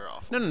times that are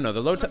awful. No.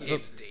 The load Some time.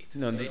 games date.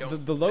 No, They the don't-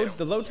 the they load don't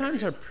the load carry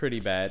times it. are pretty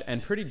bad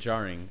and pretty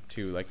jarring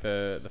too. Like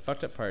the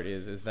fucked up part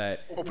is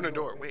that Open a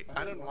door. Wait,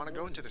 I didn't want to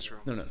go into this room.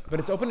 no. But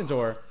it's open a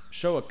door,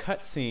 show a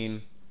cut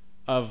scene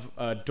of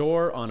a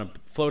door on a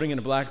floating in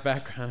a black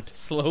background,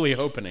 slowly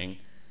opening.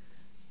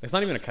 It's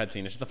not even a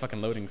cutscene; it's just a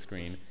fucking loading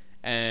screen,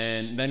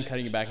 and then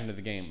cutting you back into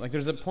the game. Like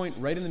there's a point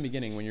right in the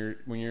beginning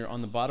when you're on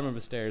the bottom of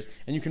the stairs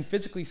and you can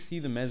physically see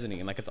the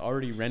mezzanine, like it's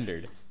already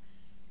rendered.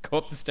 Go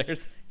up the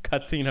stairs,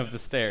 cutscene of the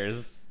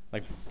stairs,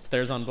 like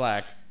stairs on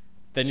black.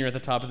 Then you're at the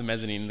top of the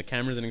mezzanine, and the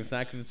camera's in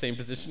exactly the same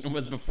position it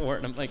was before.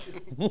 And I'm like,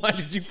 why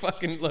did you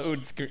fucking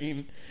load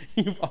screen?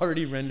 You've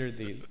already rendered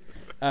these.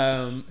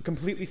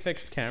 Completely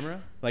fixed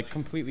camera, like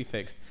completely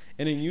fixed.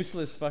 In a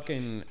useless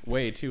fucking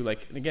way, too.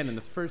 Like, again, in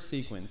the first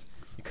sequence,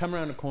 you come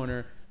around a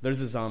corner,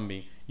 there's a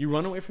zombie. You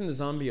run away from the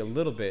zombie a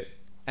little bit,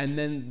 and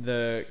then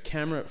the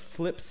camera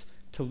flips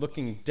to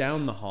looking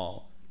down the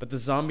hall. But the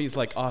zombie's,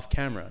 like, off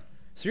camera.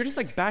 So you're just,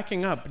 like,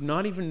 backing up,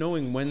 not even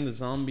knowing when the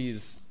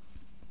zombie's...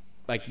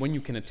 like when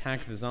you can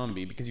attack the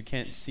zombie because you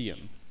can't see him.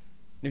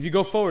 And if you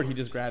go forward, he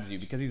just grabs you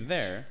because he's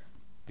there.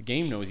 The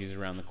game knows he's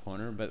around the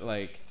corner, but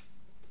like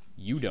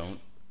you don't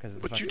because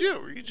But you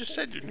do. You just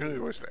said you knew he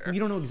was there. You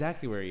don't know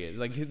exactly where he is.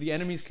 Like the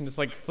enemies can just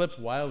like flip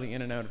wildly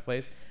in and out of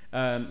place.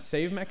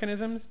 Save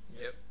mechanisms.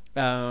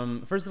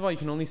 Yep. First of all, you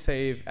can only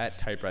save at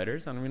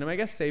typewriters. I mean, I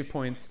guess save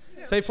points.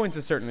 Yeah. Save points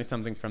is certainly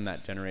something from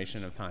that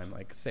generation of time.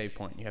 Like save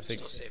point, you have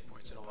There's to. still save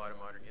points in a lot of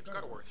modern games.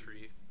 God of War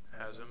 3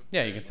 has them.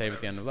 Yeah, you can save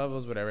at the end of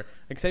levels, whatever.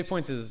 Like save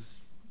points is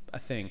a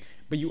thing,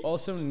 but you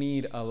also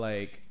need a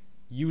like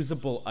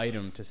usable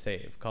item to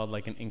save called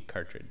like an ink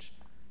cartridge.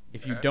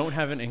 If you don't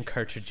have an ink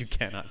cartridge, you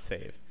cannot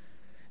save.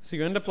 So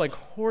you end up like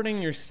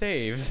hoarding your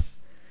saves,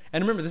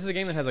 And remember, this is a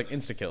game that has like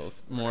insta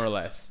kills, more or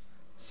less.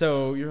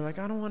 So you're like,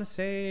 I don't want to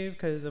save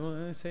because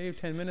I saved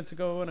 10 minutes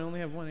ago and I only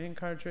have one ink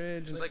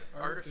cartridge. It's like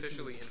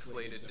artificially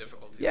inflated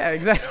difficulty. Yeah,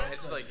 exactly. You know,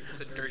 it's like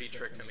it's a dirty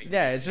trick to make.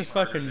 Yeah, it's just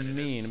fucking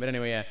mean. But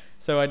anyway, yeah.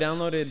 So I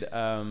downloaded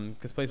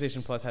because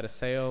PlayStation Plus had a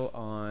sale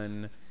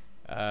on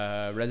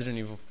Resident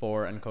Evil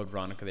 4 and Code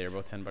Veronica. They were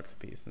both $10 a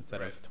piece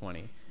instead of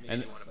 20.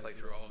 And you want to play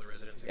through all the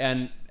Residents.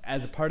 And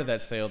as a part of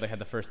that sale, they had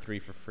the first 3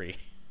 for free.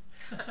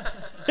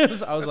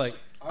 So I was like,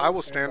 I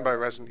will stand by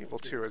Resident Evil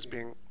 2 as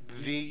being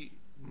the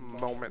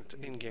moment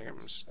in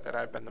games that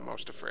I've been the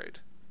most afraid.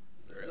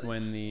 Really?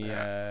 When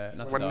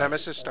when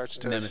Nemesis starts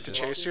to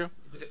chase you.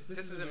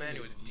 This is a man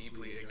who is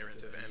deeply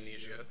ignorant of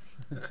Amnesia.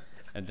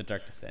 And The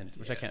Dark Descent,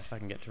 which I can't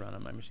fucking get to run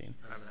on my machine.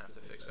 I'm gonna have to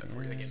fix that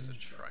for you. That game's a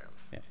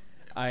triumph. Yeah.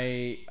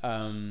 I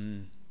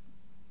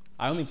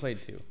only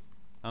played 2.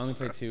 I only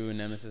played 2, and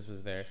Nemesis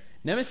was there.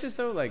 Nemesis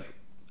though, like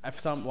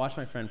watched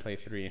my friend play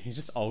 3, and he's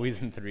just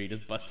always in 3,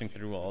 just busting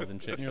through walls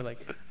and shit. And you're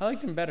like, I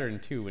liked him better in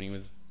 2 when he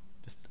was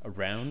just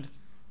around,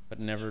 but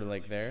never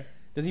like there.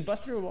 Does he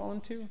bust through a wall in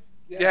 2?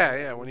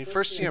 Yeah. When you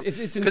first see him,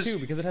 it's in 2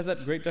 because it has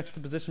that great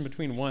juxtaposition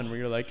between 1 where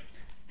you're like,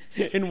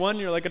 in 1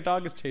 you're like a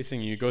dog is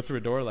chasing you. You go through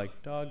a door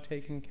like dog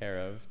taken care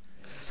of.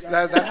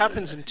 That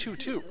happens in 2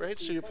 too, right?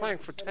 So you're playing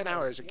for 10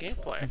 hours of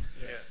gameplay,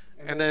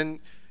 and then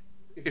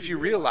if you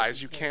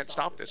realize you can't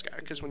stop this guy,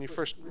 because when you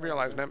first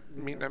realize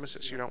meet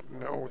Nemesis, you don't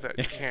know that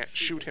you can't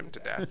shoot him to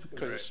death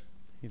because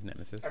he's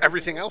Nemesis.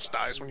 Everything else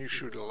dies when you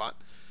shoot it a lot.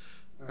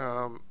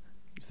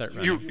 Start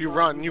running.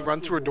 You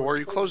run through a door,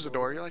 you close the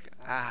door, you're like,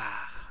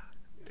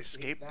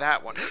 escape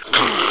that one.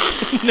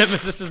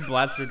 Nemesis just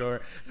blasts through a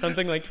door.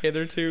 Something like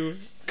hitherto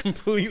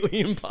completely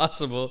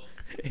impossible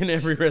in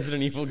every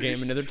Resident Evil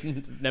game,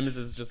 and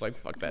Nemesis is just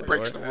like, fuck that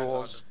Breaks door. the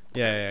rules.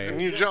 Yeah.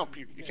 And you jump,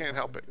 you can't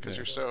help it because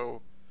you're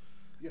so.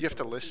 You have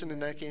to listen in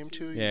that game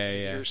too. You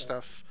hear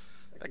stuff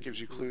that gives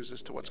you clues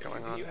as to what's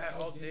going on. If you had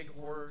all dig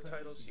horror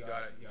titles, you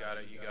gotta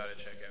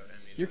check out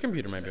Amnesia. Your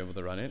computer might be able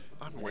to run it.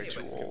 I'm way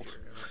too old.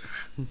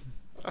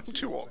 I'm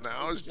too old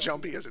now. I was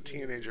jumpy as a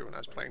teenager when I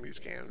was playing these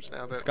games.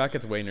 Now that Scott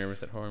gets way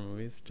nervous at horror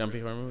movies, jumpy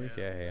horror movies.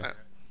 Yeah.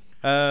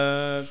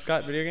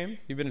 Scott, video games?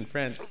 You've been in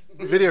France.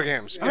 Video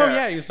games. Oh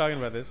yeah, he was talking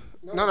about this.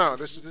 No.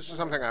 This is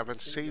something I've been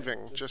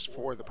saving just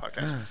for the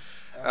podcast.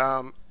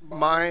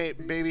 My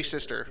baby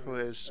sister, who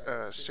is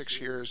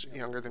 6 years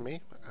younger than me.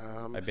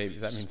 My baby,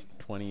 that means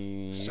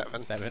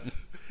 27. Seven.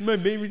 My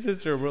baby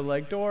sister, we're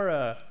like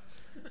Dora.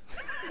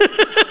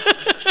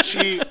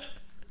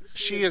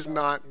 She is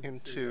not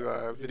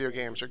into video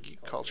games or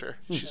geek culture.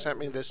 She sent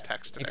me this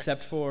text today.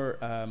 Except for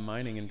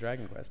mining and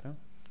Dragon Quest, no?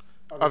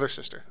 Other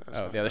sister.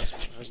 The other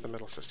sister. That's the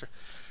middle sister.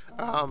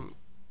 So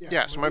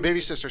my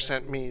baby sister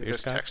sent me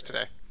this text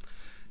today.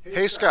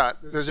 Hey Scott,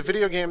 there's a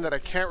video game that I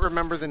can't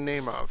remember the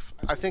name of.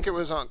 I think it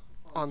was on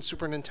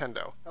Super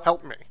Nintendo.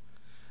 Help me.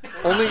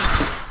 Only.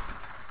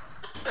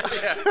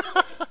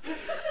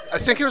 I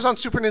think it was on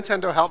Super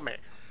Nintendo. Help me.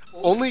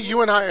 Only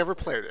you and I ever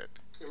played it.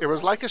 It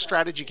was like a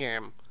strategy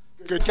game,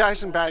 good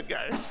guys and bad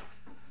guys,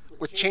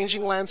 with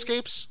changing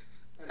landscapes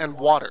and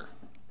water.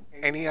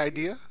 Any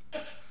idea?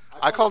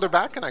 I called her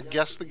back and I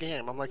guessed the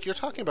game. I'm like, you're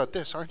talking about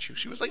this, aren't you?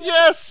 She was like,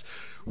 yes,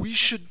 we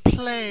should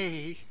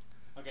play.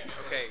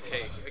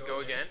 Okay, go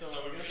again.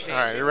 All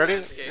right, you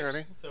ready? You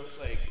ready?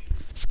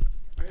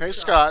 Hey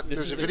Scott,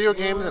 there's a video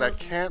game that I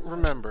can't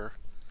remember.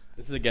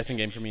 This is a guessing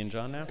game for me and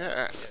John now?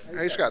 Yeah.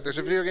 Hey Scott, there's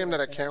a video game that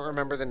I can't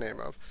remember the name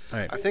of. All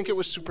right. I think it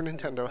was Super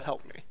Nintendo.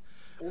 Help me.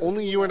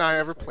 Only you and I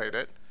ever played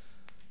it.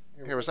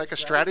 It was like a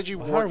strategy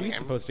war game. How are we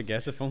supposed to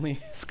guess if only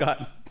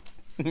Scott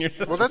and your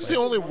sister Well, that's played?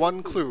 the only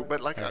one clue,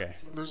 but like Okay.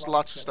 there's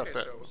lots of stuff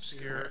that. So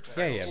obscure.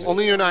 Yeah.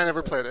 Only you and I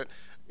never played it.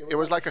 It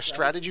was like a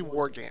strategy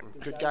war game,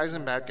 good guys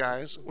and bad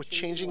guys, with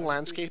changing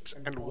landscapes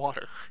and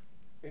water.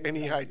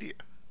 Any idea?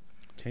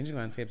 Changing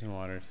landscapes and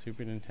water,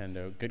 Super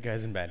Nintendo, good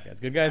guys and bad guys.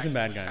 Good guys and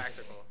bad guys.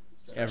 Tactical.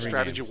 Every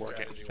Strategy game. war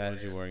game.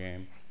 Strategy war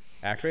game.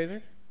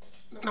 ActRaiser?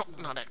 No,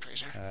 not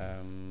ActRaiser.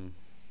 Um,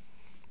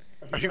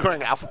 Are you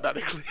going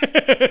alphabetically?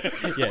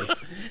 yes.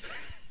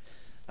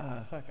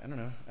 Fuck, I don't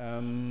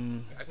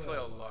know. I play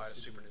a lot of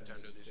Super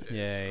Nintendo these days.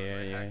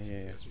 Yeah.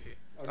 PSP.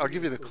 I'll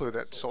give you the clue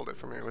that sold it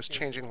for me. It was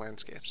changing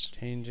landscapes.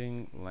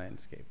 Changing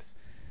landscapes.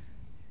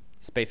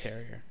 Space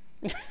Harrier.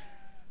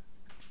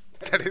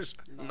 That is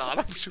not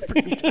on Super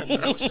Nintendo.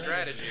 No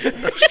strategy.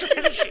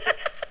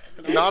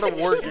 Not a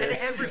war And game.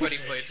 everybody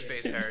played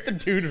Space Harrier.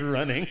 Dude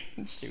running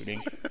and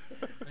shooting.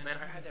 Man,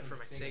 I had that for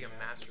my Sega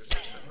Master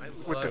System. I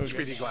With the loved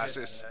 3D that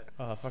glasses. shit.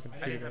 Oh, fucking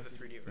I didn't have the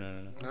 3D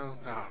version. No. No?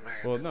 Oh, man.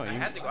 Well, no, I you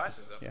had the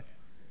glasses though. Yeah.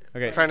 A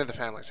Okay. friend of the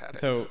family's had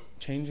it. So,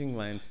 changing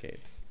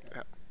landscapes.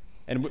 Yeah.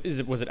 And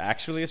was it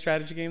actually a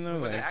strategy game though?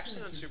 Was it Like-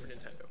 actually on Super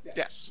Nintendo?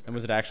 Yes. And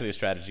was it actually a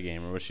strategy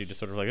game, or was she just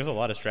sort of like, there's a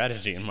lot of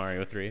strategy in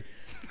Mario 3?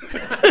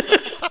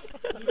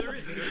 There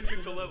is. Go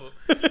to the level.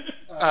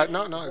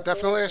 No,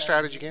 definitely a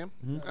strategy game.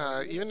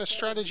 Even a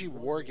strategy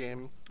war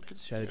game could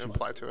Strategy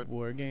apply to it.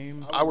 war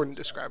game? I wouldn't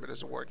describe it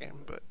as a war game,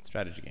 but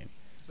Strategy game.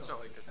 It's not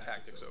like a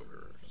Tactics Ogre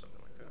or something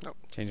like that. no.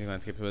 Changing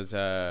landscapes was it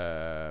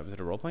a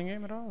role-playing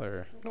game at all,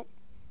 or? Nope.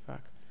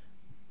 Fuck.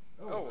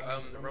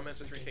 Romance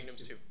of Three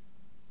Kingdoms 2.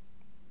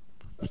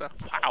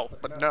 Wow,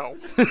 but no.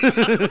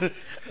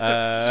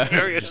 It's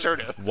very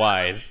assertive.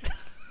 Wise.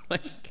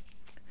 Like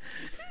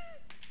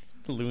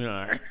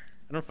Lunar. I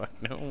don't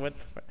fucking know what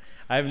the fuck.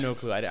 I have no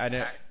clue. I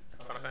don't.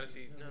 Final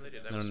Fantasy? No, they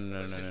did.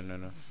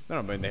 That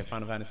No, but they have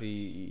Final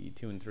Fantasy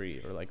 2 and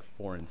 3, or like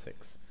 4 and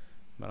 6.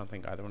 I don't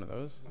think either one of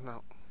those.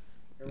 No.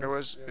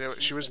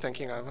 She was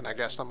thinking of, and I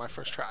guessed on my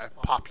first try,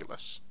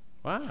 Populous.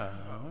 Wow.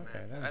 Oh,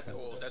 Okay, man. That's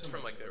old. That's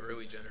from like the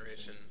early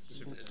generation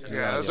Super Nintendo.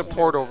 Yeah, it was a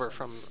port over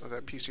from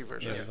the PC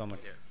version. Yeah, it was on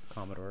like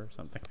Commodore or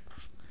something.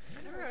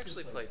 I never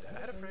actually played that.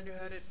 I had a friend who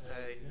had it.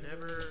 I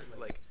never,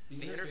 like,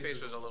 the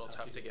interface was a little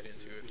tough to get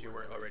into if you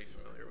weren't already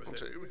familiar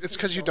with it. It's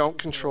because you don't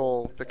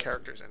control the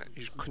characters in it.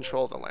 You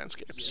control the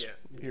landscapes. Yeah.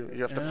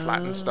 You have to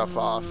flatten stuff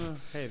off.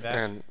 Hey,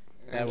 and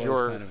that was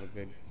you're kind of a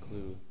good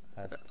clue,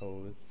 I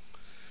suppose.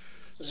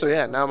 So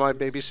yeah, now my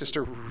baby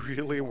sister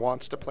really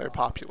wants to play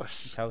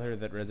Populous. Tell her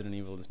that Resident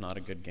Evil is not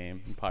a good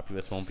game, and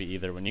Populous won't be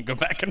either when you go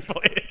back and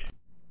play it.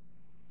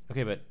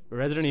 Okay, but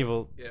Resident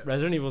Evil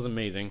is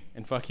amazing,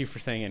 and fuck you for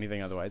saying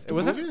anything otherwise. It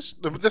wasn't.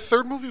 The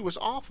third movie was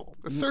awful.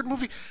 The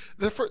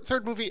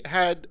third movie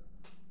had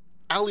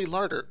Ali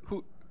Larter,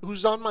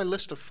 who's on my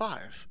list of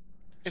 5,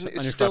 and on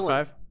your top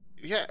 5.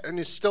 Yeah, and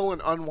it's still an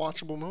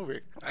unwatchable movie.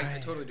 I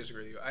totally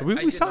disagree with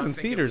you. We saw it in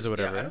theaters or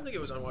whatever. I don't think it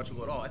was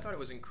unwatchable at all. I thought it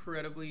was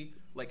incredibly,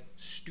 like,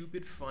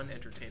 stupid fun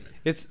entertainment.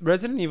 It's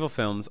Resident Evil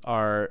films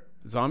are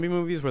zombie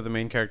movies where the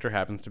main character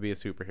happens to be a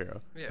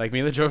superhero. Yeah. Like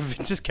Mila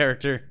Jovovich's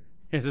character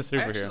is a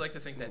superhero. I actually like to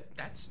think that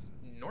that's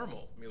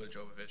normal, Mila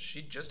Jovovich.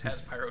 She just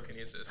has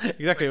pyrokinesis.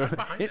 Exactly. Like, I'm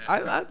behind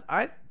that.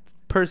 I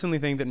personally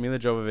think that Mila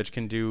Jovovich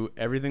can do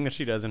everything that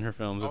she does in her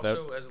films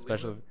Also without as Lilu.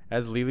 special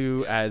as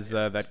Lilu, as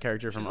that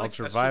character from She's like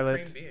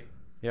Ultraviolet. a supreme being.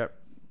 Yep.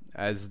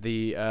 As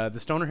the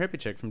stoner hippie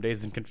chick from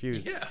Dazed and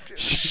Confused. Yeah.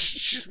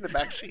 She's in the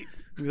back seat.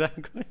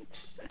 Exactly.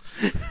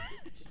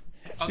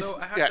 Although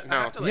I have to, no.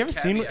 I have to, Have you like, ever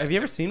seen? caveat Have you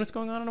ever that seen what's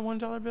going on a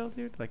 $1 bill,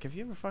 dude? Like, have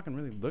you ever fucking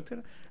really looked at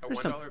it? A There's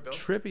some $1 bill?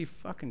 trippy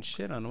fucking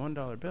shit on a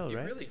 $1 bill, You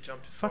right? really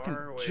jumped Fucking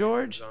far away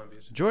George from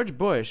zombies. George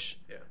Bush.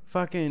 Yeah.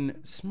 Fucking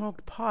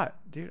smoked pot,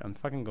 dude. I'm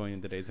fucking going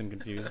into Dazed and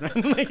Confused, man.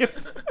 Like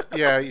it's,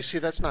 Yeah, you see,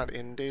 that's not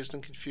in Dazed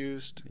and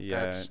Confused.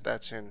 Yeah.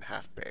 That's in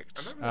Half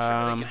Baked.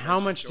 how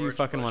much do you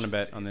fucking want to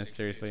bet on this?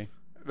 Seriously.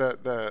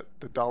 The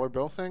 $1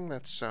 bill thing.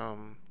 That's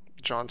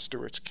Jon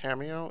Stewart's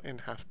cameo in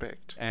Half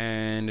Baked.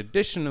 And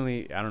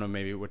additionally, I don't know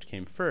maybe which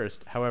came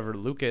first. However,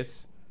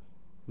 Lucas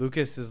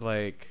is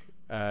like,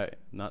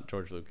 not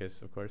George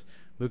Lucas, of course.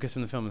 Lucas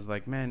from the film is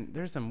like, man,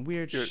 there's some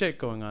weird shit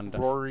going on.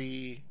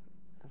 Rory.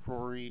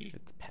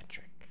 It's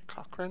Patrick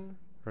Cochran.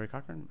 Rory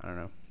Cochran? I don't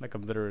know. Like,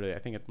 I'm literally, I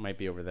think it might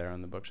be over there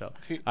on the bookshelf.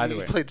 Either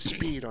way, he played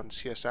Speed on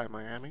CSI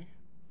Miami.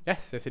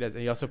 Yes, he does.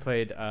 He also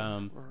played,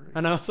 and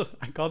I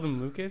called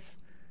him Lucas,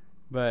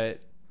 but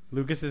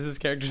Lucas is his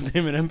character's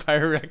name in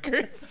Empire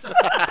Records.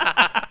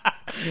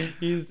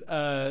 He's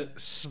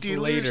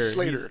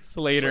Slater. He's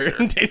Slater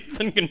in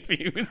Dazed and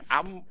Confused.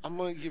 I'm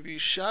gonna give you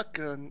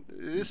shotgun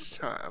this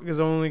time. Because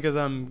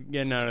I'm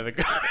getting out of the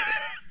car.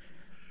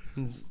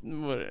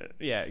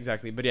 Yeah,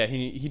 exactly. But yeah,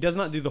 he does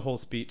not do the whole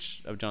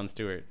speech of Jon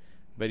Stewart,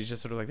 but he's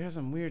just sort of like, there's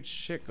some weird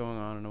shit going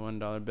on in a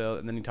 $1 bill,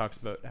 and then he talks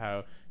about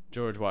how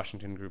George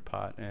Washington grew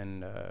pot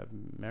and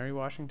Mary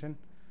Washington.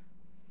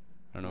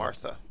 I don't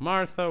know.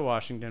 Martha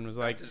Washington was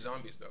like. Back to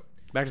zombies, though.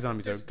 Back to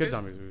zombies, though. Good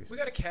zombie movies. We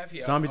got a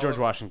caveat. Zombie George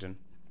Washington.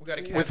 We got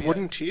a caveat. With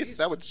wooden teeth? Jesus.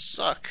 That would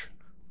suck.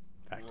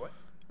 Fact. What?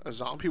 A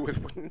zombie with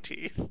wooden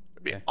teeth?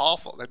 That'd be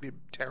awful. That'd be a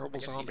terrible I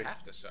guess zombie. he'd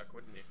have to suck,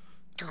 wouldn't he?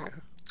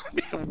 That'd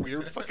be a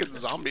weird fucking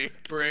zombie.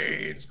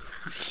 Brains.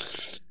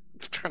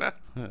 It's trying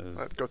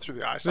to go through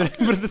the eye But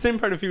socket. at the same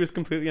part, if he was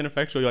completely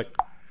ineffectual, you're like.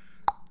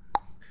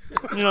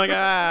 You're like,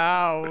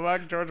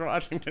 fuck George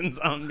Washington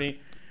zombie.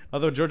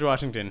 Although George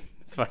Washington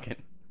is fucking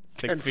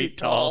 6 feet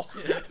tall.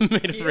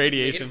 Made of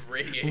radiation.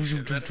 Where's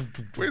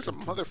a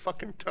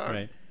motherfucking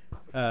tongue?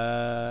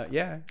 Right.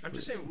 Yeah. I'm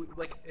just saying,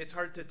 like, it's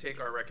hard to take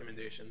our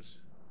recommendations,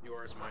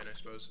 yours, mine, I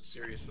suppose,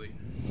 seriously.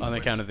 On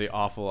account of the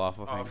awful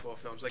things. Awful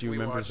films. Like, Do you we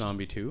remember watched,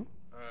 Zombie 2?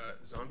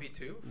 Zombie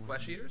 2?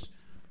 Flesh Eaters?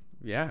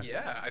 Yeah.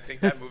 Yeah, I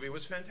think that movie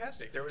was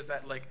fantastic. There was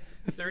that, like,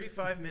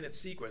 35-minute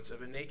sequence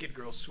of a naked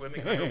girl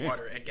swimming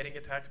underwater and getting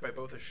attacked by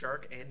both a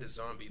shark and a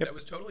zombie. That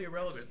was totally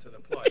irrelevant to the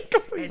plot.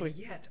 Completely. And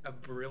yet, a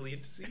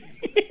brilliant scene.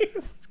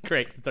 It's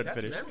great from start to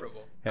That's finish.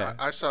 memorable. Yeah.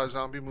 I saw a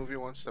zombie movie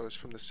once that was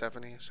from the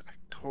 70s. I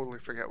totally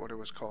forget what it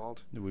was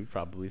called. We've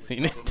probably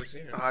seen it. Probably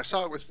seen it. I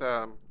saw it with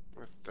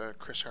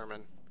Chris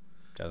Herman.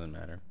 Doesn't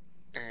matter.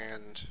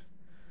 And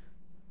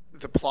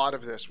the plot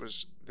of this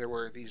was there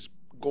were these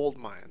gold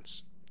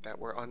mines that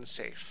were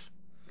unsafe,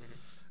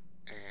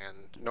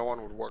 and no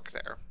one would work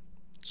there.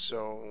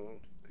 So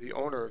the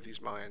owner of these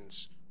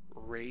mines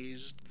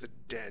raised the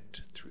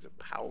dead through the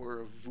power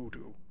of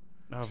voodoo.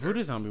 Oh,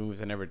 voodoo zombie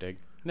movies I never dig.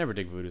 Never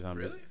dig voodoo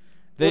zombies.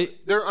 Really?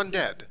 They're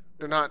undead.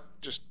 They're not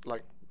just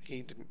like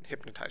He didn't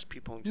hypnotize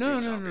people into No,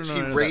 being no, no, zombies. no,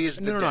 He no, raised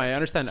the no, dead. I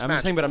understand. It's I'm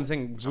saying, but I'm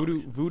magical. saying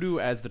Zombie. voodoo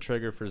as the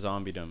trigger for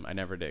zombiedom. I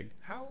never dig.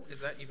 How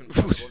is that even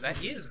possible?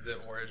 That is the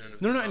origin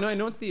of No, the no, no. I zombie.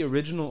 know it's the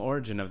original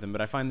origin of them,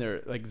 but I find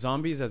they're like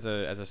zombies as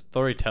a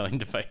storytelling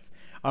device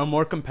are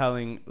more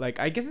compelling. Like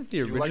I guess it's the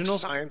You original.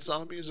 like science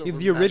zombies over The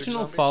magic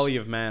original zombies? folly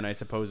of man, I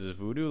suppose, is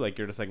voodoo. Like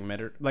you're just like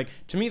like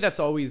to me, that's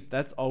always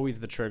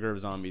the trigger of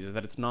zombies is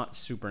that it's not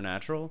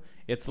supernatural.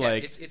 It's Yeah,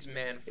 like it's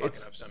man fucking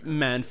up somehow.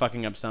 man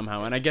fucking up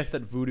somehow. And I guess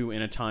that voodoo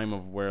in a time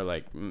of where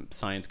like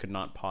science could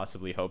not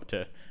possibly hope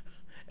to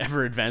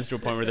ever advance to a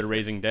point where they're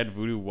raising dead,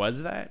 voodoo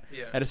was that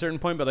at a certain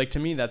point. But like to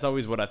me, that's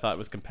always what I thought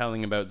was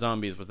compelling about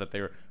zombies was that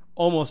they were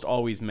almost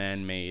always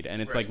man-made,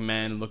 and it's like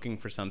man looking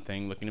for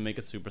something, looking to make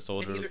a super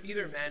soldier. And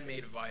either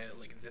man-made via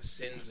like the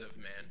sins of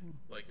man,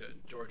 like the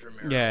George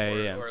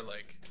Romero, or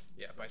like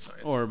by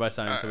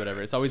science, or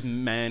whatever. It's always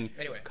mankind.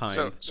 Anyway,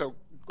 so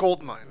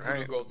Goldmine,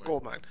 right?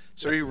 Goldmine.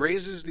 So he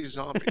raises these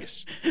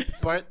zombies,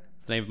 but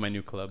it's the name of my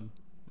new club.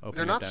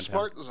 They're not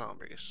smart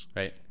zombies,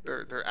 right?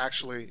 They're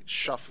actually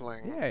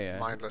shuffling,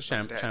 mindless,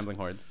 shambling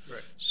hordes.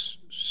 Right.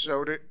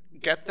 So to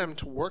get them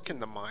to work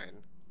in the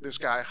mine, this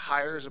guy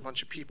hires a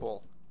bunch of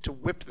people to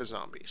whip the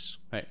zombies.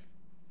 Right.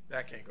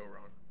 That can't go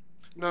wrong.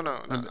 No.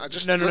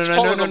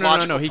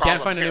 No. He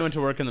can't find anyone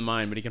to work in the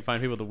mine, but he can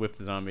find people to whip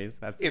the zombies.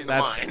 That's in the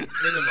mine. In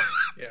the mine.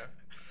 Yeah.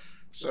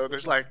 So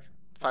there's like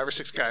 5 or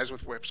 6 guys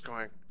with whips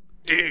going,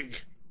 dig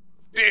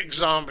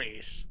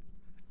zombies,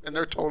 and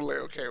they're totally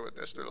okay with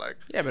this. They're like,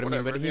 yeah, but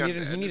whatever, I mean,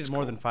 he needed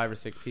more cool. than 5 or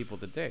 6 people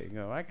to dig.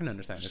 No, I can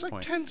understand There's this like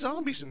point. 10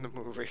 zombies in the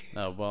movie.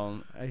 Oh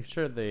well, I'm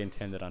sure they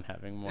intended on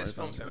having more. This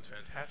film zombies.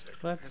 sounds fantastic.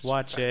 Let's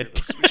watch it.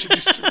 We should do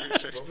some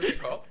research. What was it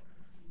called?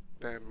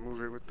 That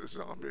movie with the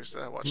zombies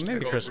that I watched.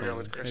 Maybe Chris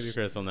will. Maybe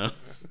Chris will know.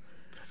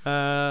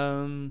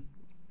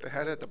 They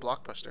had it at the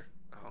Blockbuster.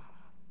 Oh.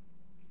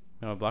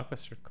 No,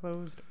 Blockbuster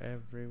closed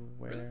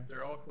everywhere. Really?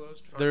 They're all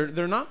closed.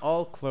 They're not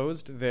all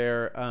closed.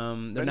 They're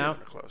now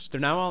closed. They're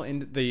now all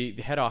in the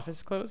head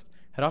office closed.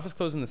 Head office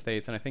closed in the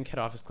States, and I think head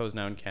office closed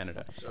now in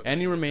Canada. So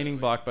any remaining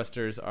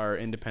Blockbusters are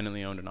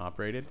independently owned and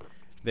operated.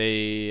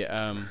 They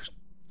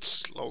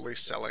slowly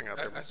selling out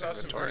their I saw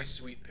some inventory. pretty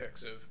sweet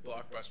pics of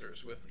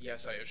Blockbusters with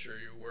 "Yes, I assure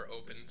you" were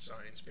open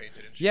signs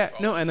painted in. Yeah,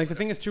 no, and like the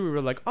thing is too, we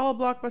were like, all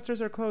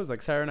Blockbusters are closed.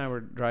 Like Sarah and I were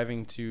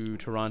driving to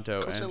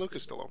Toronto. Côte Saint-Luc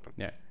is still open.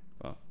 Yeah,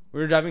 well, we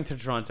were driving to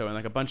Toronto, and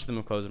like a bunch of them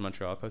have closed in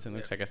Montreal. Côte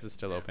Saint-Luc, I guess, is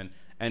still open.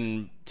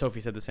 And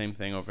Sophie said the same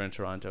thing over in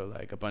Toronto.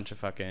 Like a bunch of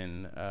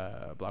fucking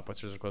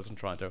Blockbusters are closed in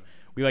Toronto.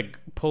 We like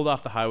pulled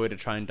off the highway to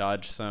try and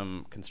dodge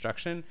some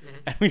construction,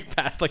 and we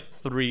passed like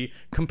 3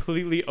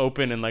 completely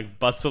open and like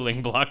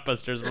bustling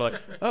Blockbusters. We're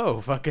like,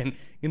 oh, fucking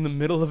in the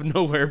middle of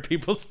nowhere,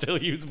 people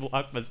still use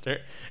Blockbuster.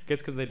 I guess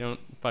because they don't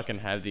fucking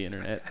have the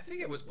internet. I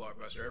think it was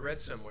Blockbuster. I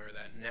read somewhere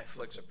that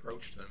Netflix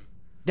approached them.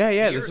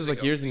 Yeah. This was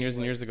like years and years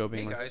and years ago.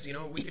 Being hey like, guys, you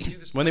know, we could do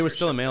this when they were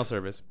still a mail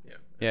service.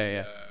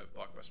 Yeah.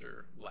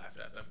 Blockbuster laughed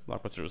at them.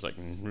 Blockbuster was like,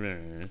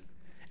 and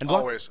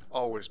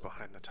always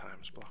behind the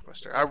times.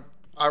 Blockbuster.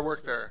 I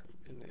worked there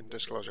in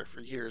Disclosure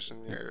for years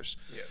and years.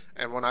 Yeah.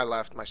 And when I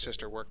left, my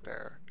sister worked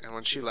there, and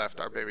when she left,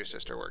 our baby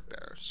sister worked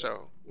there.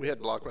 So we had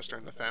Blockbuster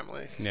in the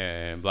family.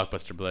 Yeah,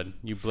 Blockbuster bled.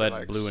 You bled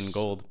like blue and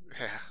gold.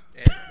 Yeah.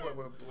 And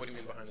what do you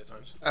mean behind the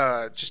times?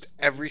 Just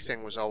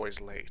everything was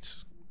always late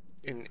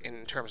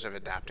in terms of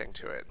adapting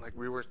to it. Like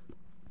we were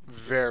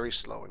very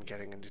slow in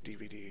getting into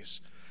DVDs,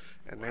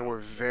 and they were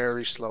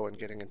very slow in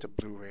getting into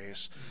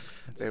Blu-rays.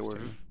 They were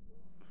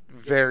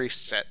very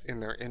set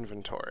in their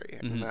inventory,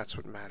 and that's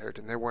what mattered.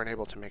 And they weren't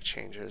able to make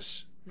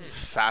changes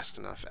fast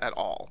enough at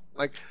all.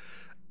 Like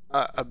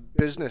a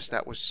business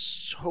that was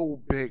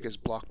so big as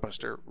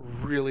Blockbuster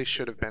really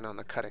should have been on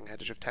the cutting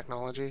edge of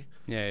technology.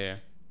 Yeah.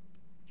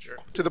 Sure.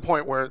 To the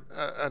point where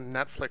a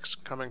Netflix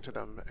coming to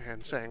them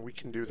and saying, we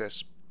can do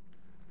this.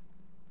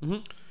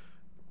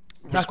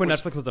 Back when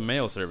Netflix was a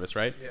mail service,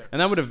 right? Yeah.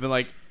 And that would have been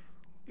like,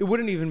 it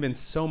wouldn't even been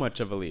so much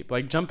of a leap.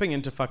 Like jumping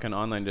into fucking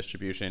online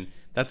distribution,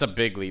 that's a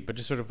big leap. But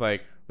just sort of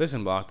like,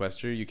 listen,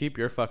 Blockbuster, you keep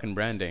your fucking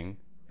branding.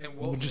 And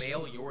we'll just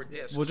mail your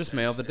discs. We'll just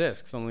mail the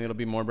discs. Only it'll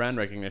be more brand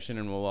recognition,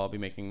 and we'll all be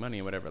making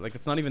money or whatever. Like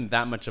it's not even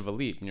that much of a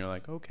leap. And you're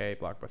like, okay,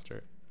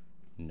 Blockbuster,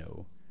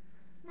 no.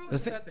 Well,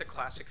 isn't that the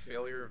classic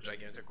failure of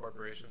gigantic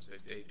corporations?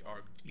 They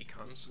are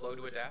become slow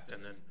to adapt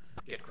and then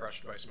get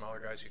crushed by smaller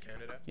guys who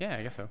can't adapt. Yeah,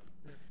 I guess so.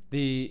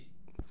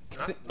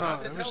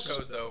 Not the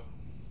telcos though.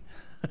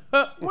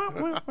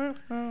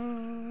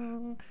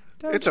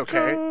 It's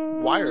okay.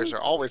 Wires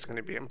are always going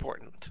to be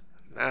important.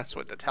 That's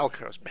what the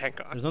telcos bank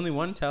on. There's only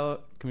one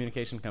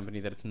telecommunication company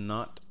that it's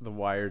not the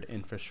wired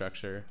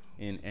infrastructure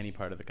in any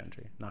part of the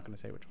country. Not going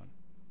to say which one.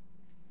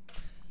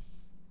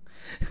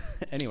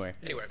 Anyway.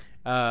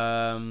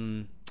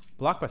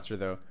 Blockbuster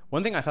though.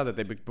 One thing I thought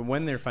that but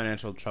when their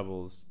financial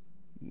troubles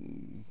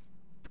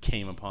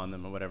came upon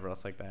them or whatever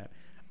else like that,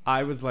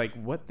 I was like,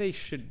 what they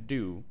should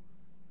do,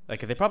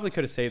 like they probably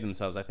could have saved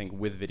themselves, I think,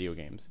 with video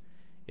games,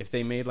 if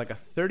they made like a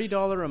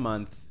 $30 a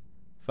month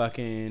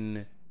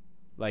fucking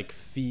like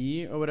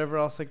fee or whatever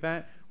else like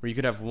that, where you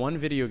could have one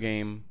video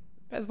game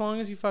as long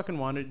as you fucking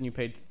wanted and you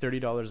paid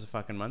 $30 a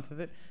fucking month of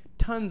it.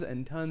 tons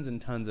and tons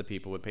and tons of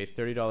people would pay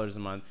 $30 a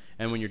month,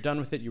 and when you're done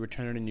with it, you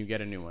return it and you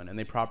get a new one, and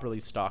they properly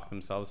stock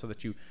themselves so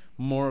that you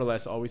more or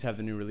less always have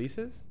the new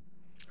releases.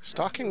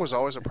 Stocking was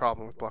always a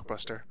problem with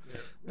Blockbuster.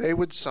 They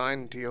would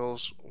sign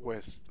deals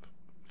with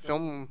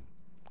film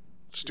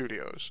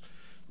studios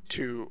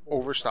to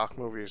overstock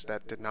movies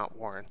that did not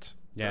warrant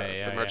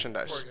the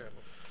merchandise. For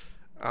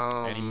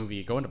example. Any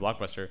movie, go into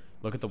Blockbuster,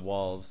 look at the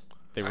walls.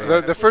 They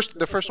The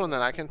first one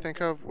that I can think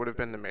of would have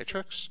been The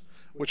Matrix,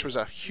 which was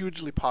a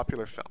hugely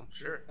popular film.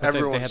 Sure.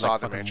 Everyone they had saw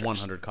like The fucking Matrix.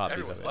 100 copies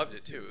Everyone of it. loved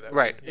it too.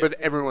 Right, Yeah. but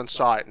everyone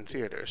saw it in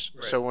theaters.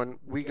 Right. So when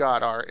we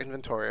got our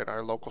inventory at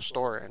our local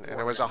store and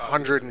it was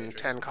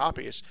 110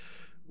 copies,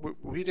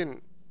 we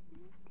didn't.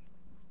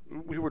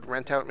 We would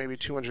rent out maybe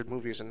 200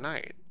 movies a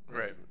night.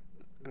 Right.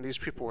 And these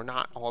people were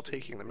not all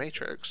taking The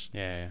Matrix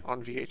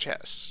on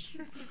VHS.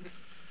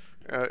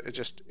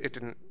 It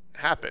didn't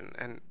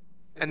happen.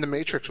 And The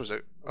Matrix was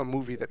a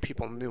movie that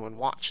people knew and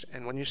watched.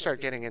 And when you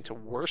start getting into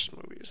worse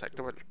movies, like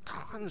there were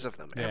tons of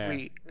them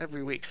every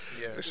week.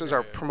 Yeah, This is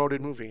our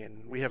promoted movie,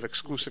 and we have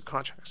exclusive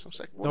contracts. I was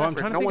like, Though whatever. I'm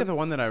trying to think of the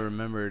one that I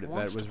remembered that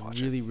wants was to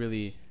watch really,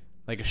 really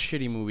like a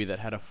shitty movie that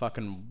had a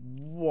fucking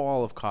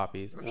wall of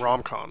copies.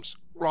 Rom-coms.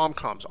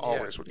 Rom-coms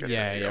always would get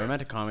Yeah,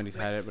 romantic comedies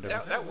had it,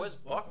 whatever. That was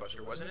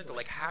Blockbuster, wasn't it? That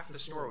like half the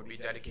store would be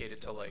dedicated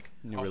to like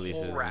New a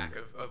releases whole rack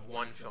of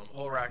one film,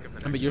 whole rack of the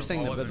next But you're film, saying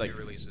all that, of but the like, new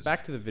releases.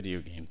 back to the video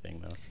game thing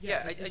though.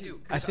 Yeah, I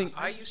do. I think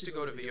I used to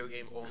go to video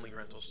game only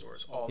rental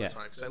stores all the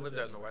time because I lived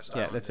out in the West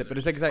Yeah, Island. that's it. and But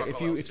it's there's exactly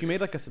fuck all else if to you do.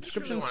 made like a You just really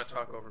subscription. want to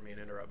talk over me and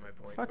interrupt my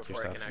point Fuck before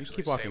yourself. I can You actually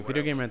keep say walking. what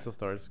Video I game want. rental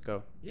stores,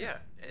 go. Yeah,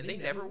 and they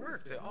never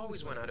worked. They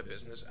always went out of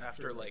business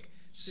after like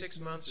 6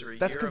 months or a year.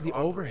 That's because the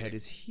overhead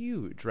is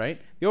huge,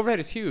 right? The overhead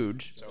is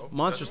huge, So, it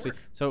monstrously.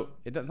 doesn't work.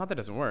 So not that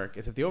it doesn't work.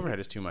 It's that the overhead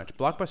is too much.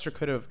 Blockbuster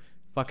could have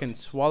fucking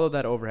swallowed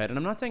that overhead. And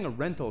I'm not saying a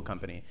rental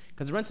company,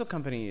 because a rental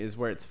company is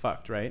where it's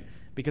fucked, right?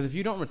 Because if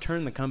you don't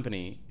return the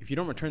company, if you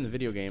don't return the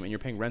video game and you're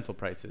paying rental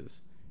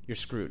prices, you're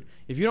screwed.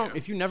 If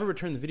you never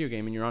return the video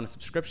game and you're on a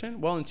subscription,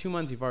 well, in 2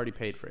 months you've already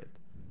paid for it.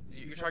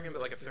 You're talking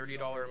about like a $30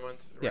 a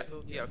month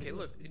rental? Yeah. Okay.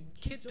 Look,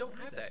 kids don't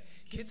have that.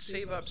 Kids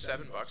save up $7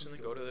 and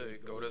then go to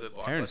the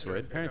Blockbuster. Parents and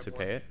would. pick Parents up would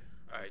one. pay it.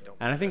 I don't.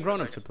 And I think for a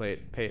grown-ups second.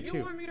 would pay it You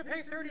too. want me to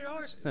pay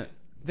 $30? Huh.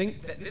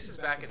 Think. This is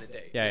back in the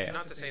day. Yeah, It's yeah.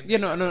 not the same. Yeah,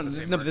 thing. no, It's no, not the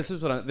same no. But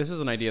market. this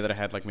was an idea that I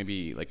had like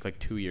maybe like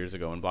 2 years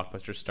ago when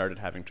Blockbuster started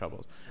having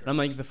troubles. And I'm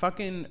like, the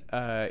fucking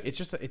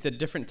it's a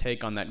different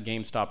take on that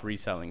GameStop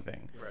reselling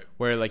thing. Right.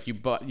 Where like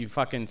you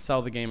fucking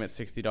sell the game at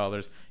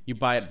 $60, you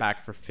buy it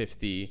back for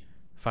 $50,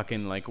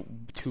 fucking like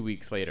 2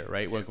 weeks later,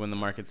 right? Yeah. When the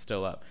market's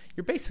still up.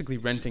 You're basically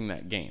renting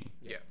that game.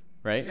 Yeah.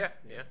 Right? Yeah.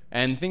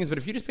 And the thing is, but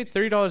if you just paid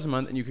 $30 a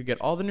month and you could get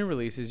all the new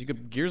releases, you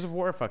could Gears of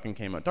War fucking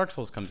came out, Dark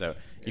Souls comes out.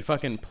 You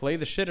fucking play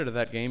the shit out of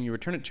that game, you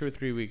return it 2 or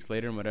 3 weeks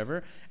later and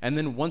whatever, and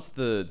then once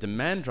the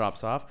demand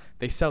drops off,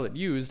 they sell it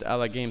used a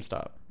la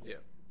GameStop. Yeah.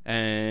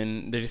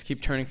 And they just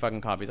keep turning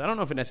fucking copies. I don't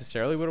know if it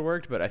necessarily would have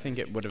worked, but I think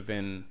it would have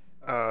been.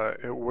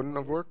 It wouldn't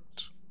have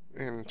worked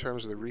in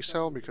terms of the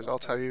resale because I'll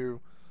tell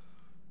you,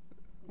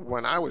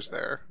 when I was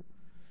there,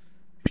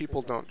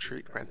 people don't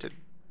treat rented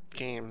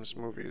games,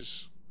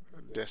 movies,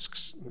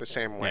 discs the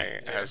same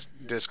way as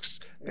discs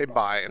they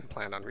buy and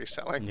plan on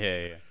reselling.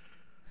 Yeah.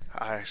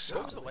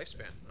 What was the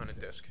lifespan on a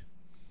disc?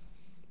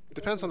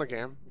 Depends on the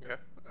game.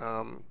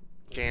 Okay.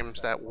 Games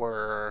that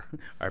were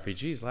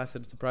RPGs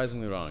lasted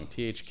surprisingly long.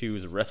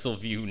 THQ's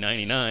WrestleView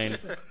 99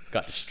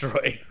 got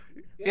destroyed.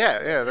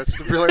 yeah, that's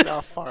really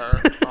not far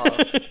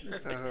off.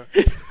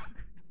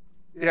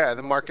 Yeah,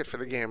 the market for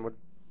the game would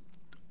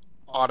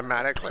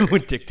automatically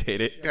would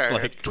dictate it. Yeah, It's yeah.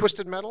 like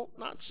Twisted Metal,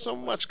 not so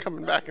much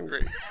coming back in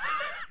great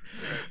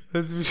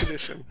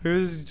condition.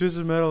 Here's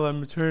Twisted Metal.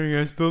 I'm returning.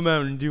 I spilled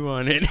Mountain Dew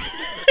on it.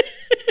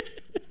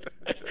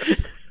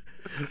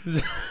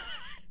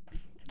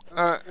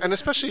 And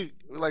especially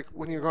like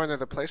when you're going to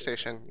the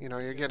PlayStation,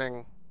 you're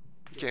getting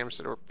games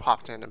that are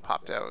popped in and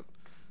popped out.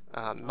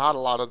 Not a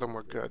lot of them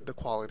were good. The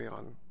quality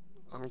on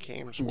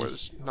games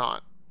was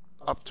not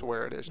up to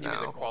where it is You mean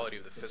the now. quality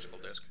of the physical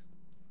disc?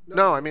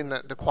 No, I mean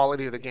the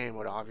quality of the game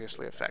would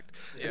obviously affect.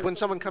 Yeah. When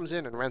someone comes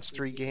in and rents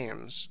 3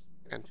 games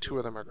and 2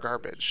 of them are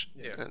garbage,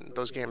 Yeah. and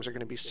those games are going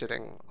to be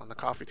sitting on the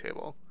coffee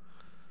table.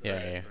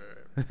 Yeah.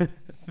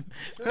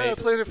 I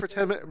played it for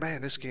 10 minutes.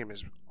 Man, this game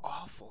is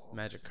awful.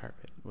 Magic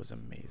Carpet was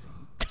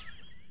amazing.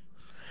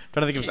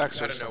 Trying to think Keith,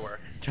 of out of nowhere.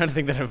 Trying to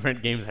think that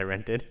of games I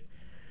rented.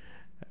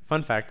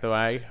 Fun fact though,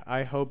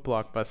 I hope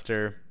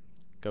Blockbuster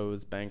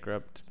goes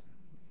bankrupt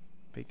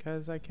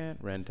because I can't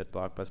rent at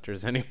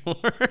Blockbusters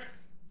anymore.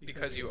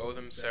 Because you owe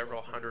them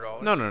several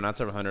 $100? No, not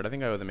several hundred. I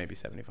think I owe them maybe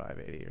 75,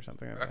 80 or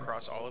something like that.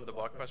 Across all of the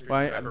Blockbusters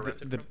Well, you've ever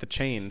rented from? the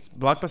chains.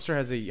 Blockbuster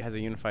has a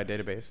unified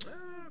database. Oh,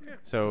 okay.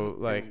 So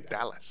In like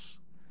Dallas.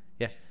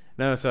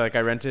 no, so like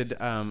I rented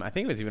I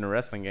think it was even a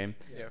wrestling game.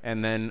 Yeah.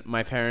 And then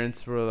my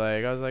parents were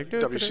like, I was like,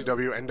 dude,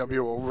 WCW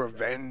NWO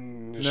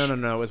Revenge.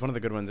 No, it was one of the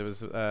good ones. It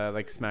was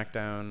like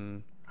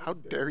SmackDown. How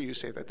dare you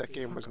say that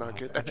game was not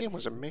good? That game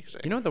was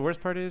amazing. You know what the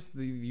worst part is?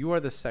 You are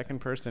the second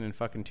person in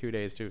fucking 2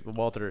 days to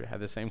Walter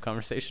had the same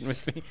conversation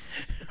with me.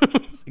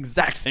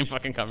 Exact same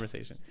fucking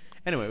conversation.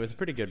 Anyway, it was a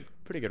pretty good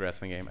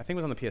wrestling game. I think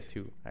it was on the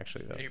PS2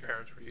 actually though. And your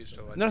parents refused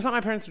to let No, it's not my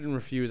parents didn't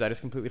refuse. I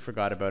just completely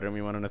forgot about it, and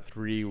we went on a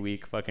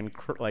 3-week fucking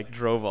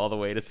drove all the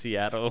way to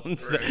Seattle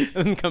and, Right.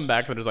 and come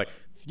back. But it was like,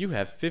 you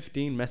have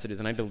 15 messages,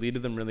 and I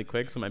deleted them really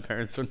quick so my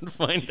parents wouldn't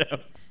find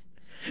out.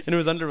 And it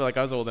was under I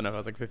was old enough. I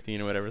was like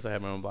 15 or whatever, so I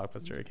had my own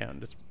Blockbuster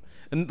account.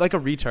 And like a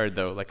retard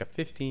though, like a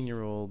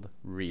 15-year-old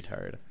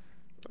retard.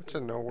 That's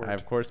a no word. I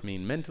of course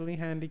mean mentally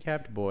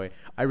handicapped boy.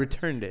 I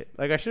returned it.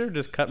 Like I should have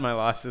just cut my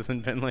losses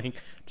and been like, I'm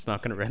just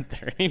not gonna rent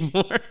there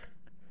anymore.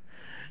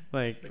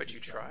 Like. But you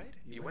tried?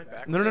 You went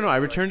back? No. I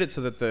returned it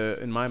so that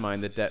in my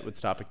mind, the debt would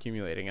stop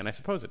accumulating, and I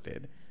suppose it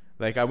did.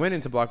 Like I went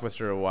into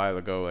Blockbuster a while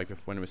ago, like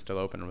when it was still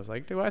open, and was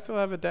like, do I still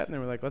have a debt? And they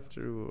were like, let's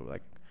do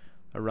like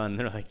a run. And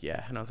they're like,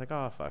 yeah. And I was like,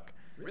 oh fuck.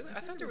 Really? I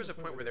thought there was a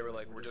point where they were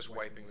like, we're just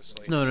wiping the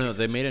slate. No.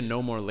 They made a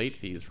no more late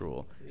fees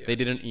rule. Yeah. They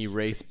didn't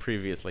erase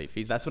previous late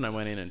fees. That's when I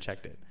went in and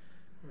checked it.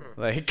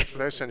 Like.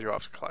 They send you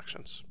off to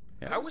collections.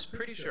 Yeah. I was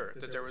pretty sure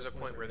that there was a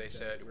point where they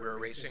said, we're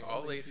erasing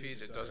all late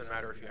fees. It doesn't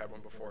matter if you had one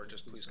before.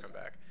 Just please come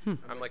back.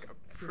 I'm like,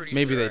 pretty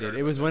Maybe sure they I did. heard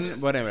It was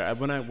about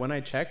that. when I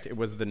checked, it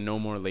was the no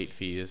more late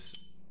fees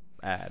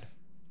ad,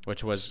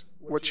 which was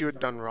What you had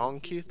done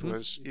wrong, Keith,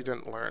 was you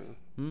didn't learn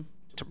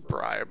to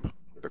bribe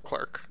the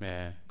clerk.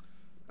 yeah.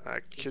 I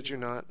kid you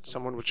not,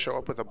 someone would show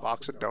up with a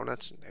box of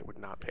donuts and they would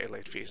not pay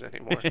late fees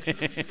anymore.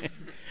 It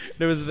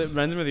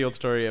reminds me of the old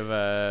story of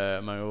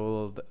my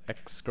old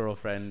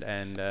ex-girlfriend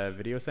and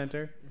Video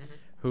Center,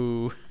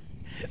 who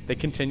they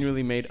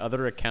continually made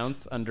other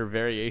accounts under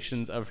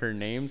variations of her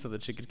name so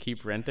that she could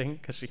keep renting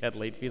because she had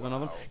late fees on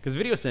all of them. Because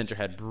Video Center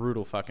had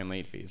brutal fucking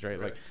late fees, right?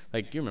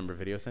 Like you remember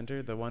Video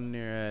Center, the one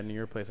near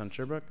your place on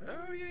Sherbrooke?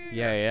 Oh,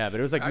 Yeah. But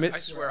it was like I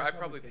swear, I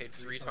probably paid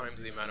 3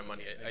 times the amount of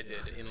money I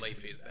did in late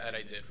fees that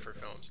I did for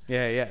films.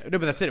 Yeah. No,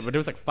 but that's it. But it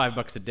was like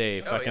 $5 a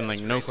day, Oh, fucking yeah, like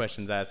that's no crazy.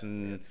 questions asked,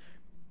 and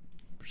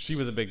she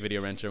was a big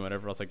video renter and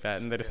whatever else like that,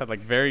 and they just had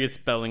like various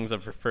spellings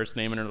of her first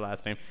name and her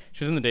last name.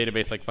 She was in the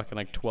database like fucking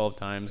like 12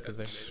 times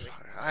because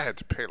I had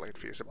to pay late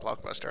fees at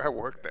Blockbuster. I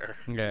worked there.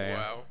 yeah.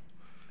 Wow.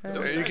 Yeah.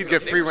 Those You guys, could though,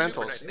 get they free were super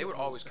rentals. Nice. They would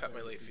always cut my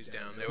late fees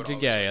down. They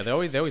would Yeah, they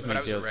always But I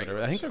make was a deals, whatever.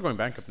 regular, I think they're so- going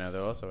bankrupt now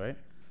though, also, right?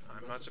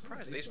 I'm not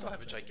surprised. They still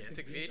have a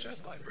gigantic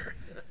VHS library.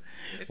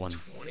 It's One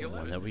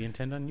 2011. that we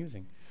intend on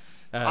using.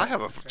 I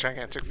have a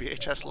gigantic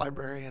VHS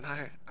library, and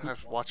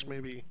I've watched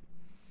maybe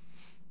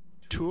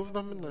 2 of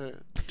them in the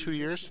 2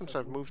 years since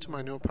I've moved to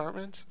my new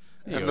apartment.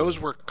 Yo. And those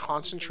were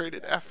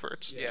concentrated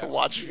efforts Yeah. to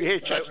watch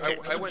VHS I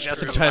tapes went to through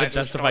to justify try to the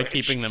justify storage.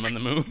 keeping them on the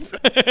move.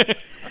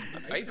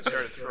 I even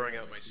started throwing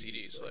out my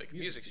CDs, like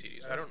music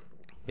CDs. I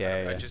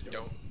Yeah. just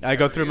don't. I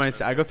go through ever my use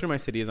them. I go through my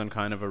CDs on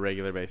kind of a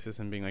regular basis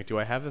and being like, do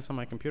I have this on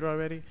my computer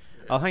already?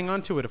 I'll hang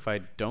on to it if I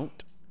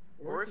don't.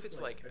 Or if it's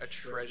like a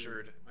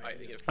treasured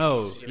piece,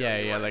 Oh, you know, yeah,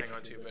 you yeah, wanna like- hang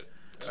on to, but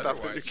Stuff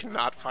that you otherwise-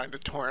 cannot find a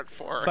torrent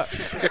for Fuck.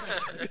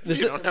 if This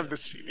you is- don't have the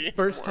CD.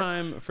 First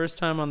anymore.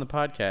 time on the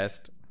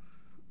podcast.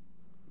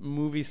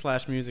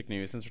 Movie/music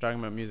news, since we're talking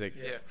about music.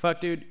 Yeah.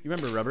 Fuck, dude. You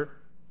remember Rubber?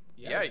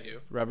 Yeah, I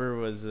do. Rubber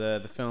was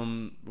the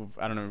film.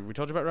 I don't know. We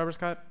told you about Rubber,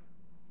 Scott?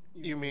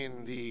 You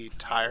mean the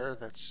tire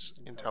that's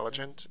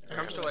intelligent?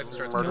 Comes to life and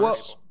starts murders? killing Well,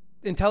 people.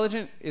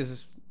 intelligent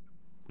is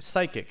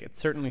psychic. It's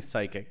certainly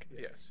psychic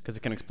Yes. because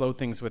it can explode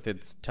things with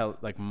its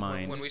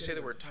mind. When we say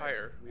the word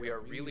tire, we are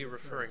really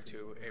referring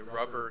to a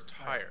rubber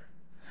tire.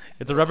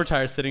 It's a rubber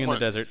tire sitting in the What?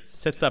 desert,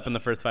 sits up in the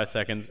first 5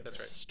 seconds, That's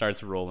right.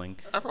 starts rolling.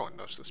 Everyone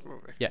knows this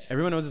movie. Yeah,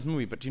 everyone knows this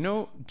movie, but do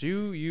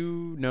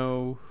you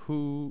know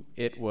who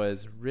it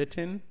was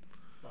written,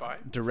 Bye.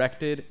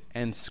 directed,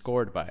 and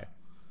scored by?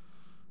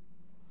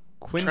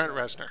 Trent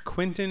Reznor.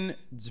 Quentin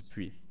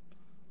Dupuis,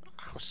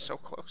 I was so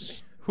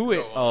close. who it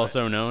Go on.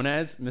 also known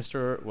as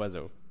Mr.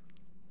 Oizo.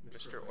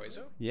 Mr.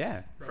 Oizo?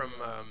 Yeah. From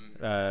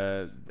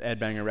Ed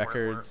Banger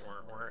Records.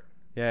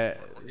 Yeah.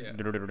 Yeah.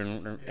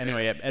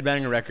 Anyway, yeah, Ed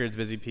Banger Records,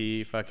 Busy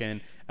P,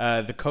 fucking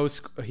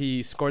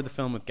he scored the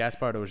film with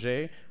Gaspard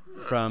Auger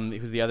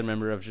who's the other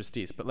member of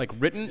Justice, but like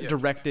written, Yeah.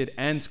 directed,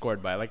 and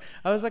scored by. Like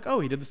I was like, oh,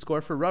 he did the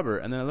score for Rubber,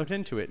 and then I looked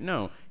into it.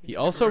 No, he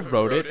also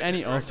wrote it and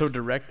he also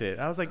directed.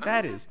 I was like,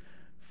 that is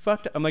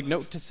fucked up. I'm like,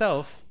 note to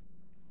self,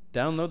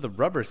 download the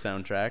Rubber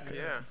soundtrack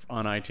Yeah.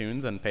 on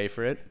iTunes and pay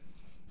for it.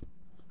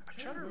 I'm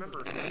trying to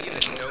remember if we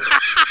even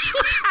noticed.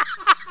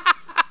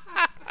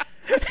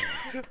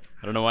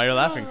 I don't know why you're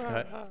laughing,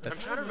 Scott. I'm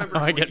That's trying to remember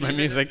how if I get we my even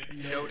music.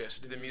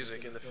 noticed the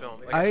music in the film.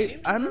 Like, I I seem to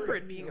remember- remember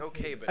it being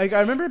okay, but I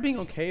remember it being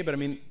okay, but I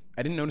mean,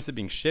 I didn't notice it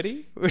being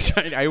shitty,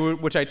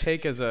 which I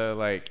take as a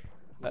like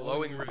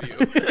glowing review.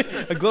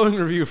 a glowing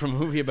review from a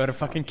movie about a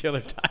fucking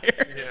killer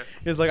tire. Yeah.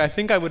 It's like I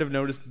think I would have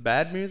noticed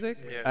bad music.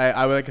 Yeah.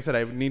 I like I said,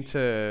 I would need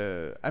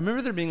to. I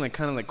remember there being like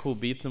kind of like cool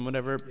beats and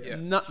whatever. Yeah.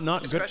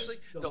 Not Especially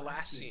the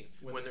last scene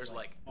when there's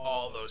like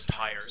all those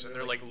tires and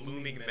they're like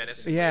looming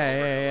menacingly. good. Yeah,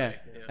 over yeah, yeah.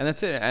 LA. And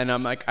that's it. And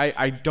I'm like,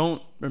 I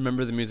don't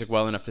remember the music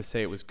well enough to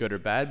say it was good or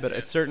bad, but Yeah.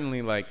 it's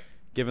certainly like,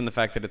 given the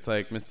fact that it's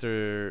like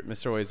Mr.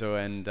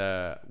 Oizo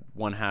and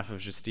one half of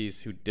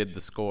Justice who did the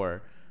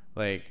score,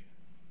 like.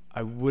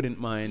 I wouldn't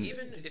mind.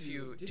 Even if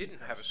you didn't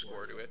have a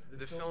score to it,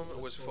 the film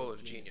was full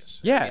of genius.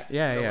 Yeah,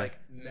 the, like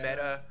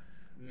meta,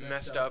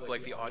 messed up,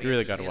 like the audience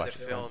really is gotta in watch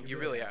the it. film. You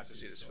really have to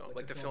see this film.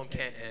 Like the film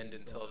can't end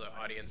until the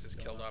audience is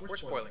killed off. We're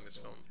spoiling this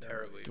film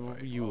terribly. While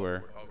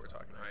we're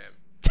talking. I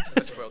am.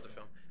 I spoiled the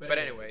film. But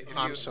anyway, if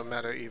I'm you, so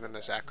meta, even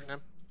this acronym.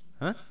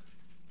 Huh?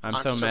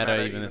 I'm so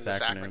meta, even this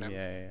acronym.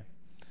 Yeah.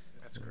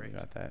 That's great. You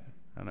got that.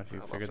 I don't know if you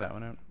I love figured that that.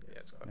 one out. Yeah,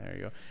 it's clever. There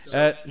you go.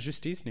 So-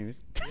 Justice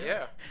news.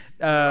 Yeah.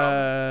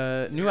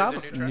 New You heard the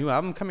album. new track? New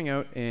album coming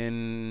out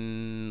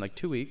in like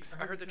 2 weeks.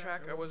 I heard the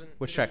track. I wasn't.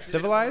 Which it track? didn't blow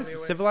me Civilized,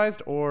 away.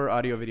 Civilized, or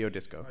Audio Video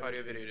Disco?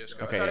 Audio video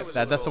disco. I Okay, thought yeah, it was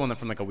that's the little- one that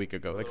from like a week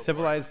ago. Like little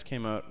Civilized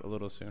came out a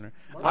little sooner.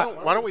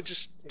 Why don't we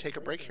just take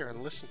a break here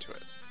and listen to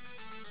it?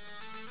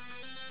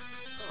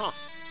 Huh.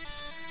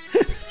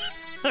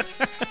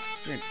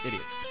 You're an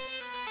idiot.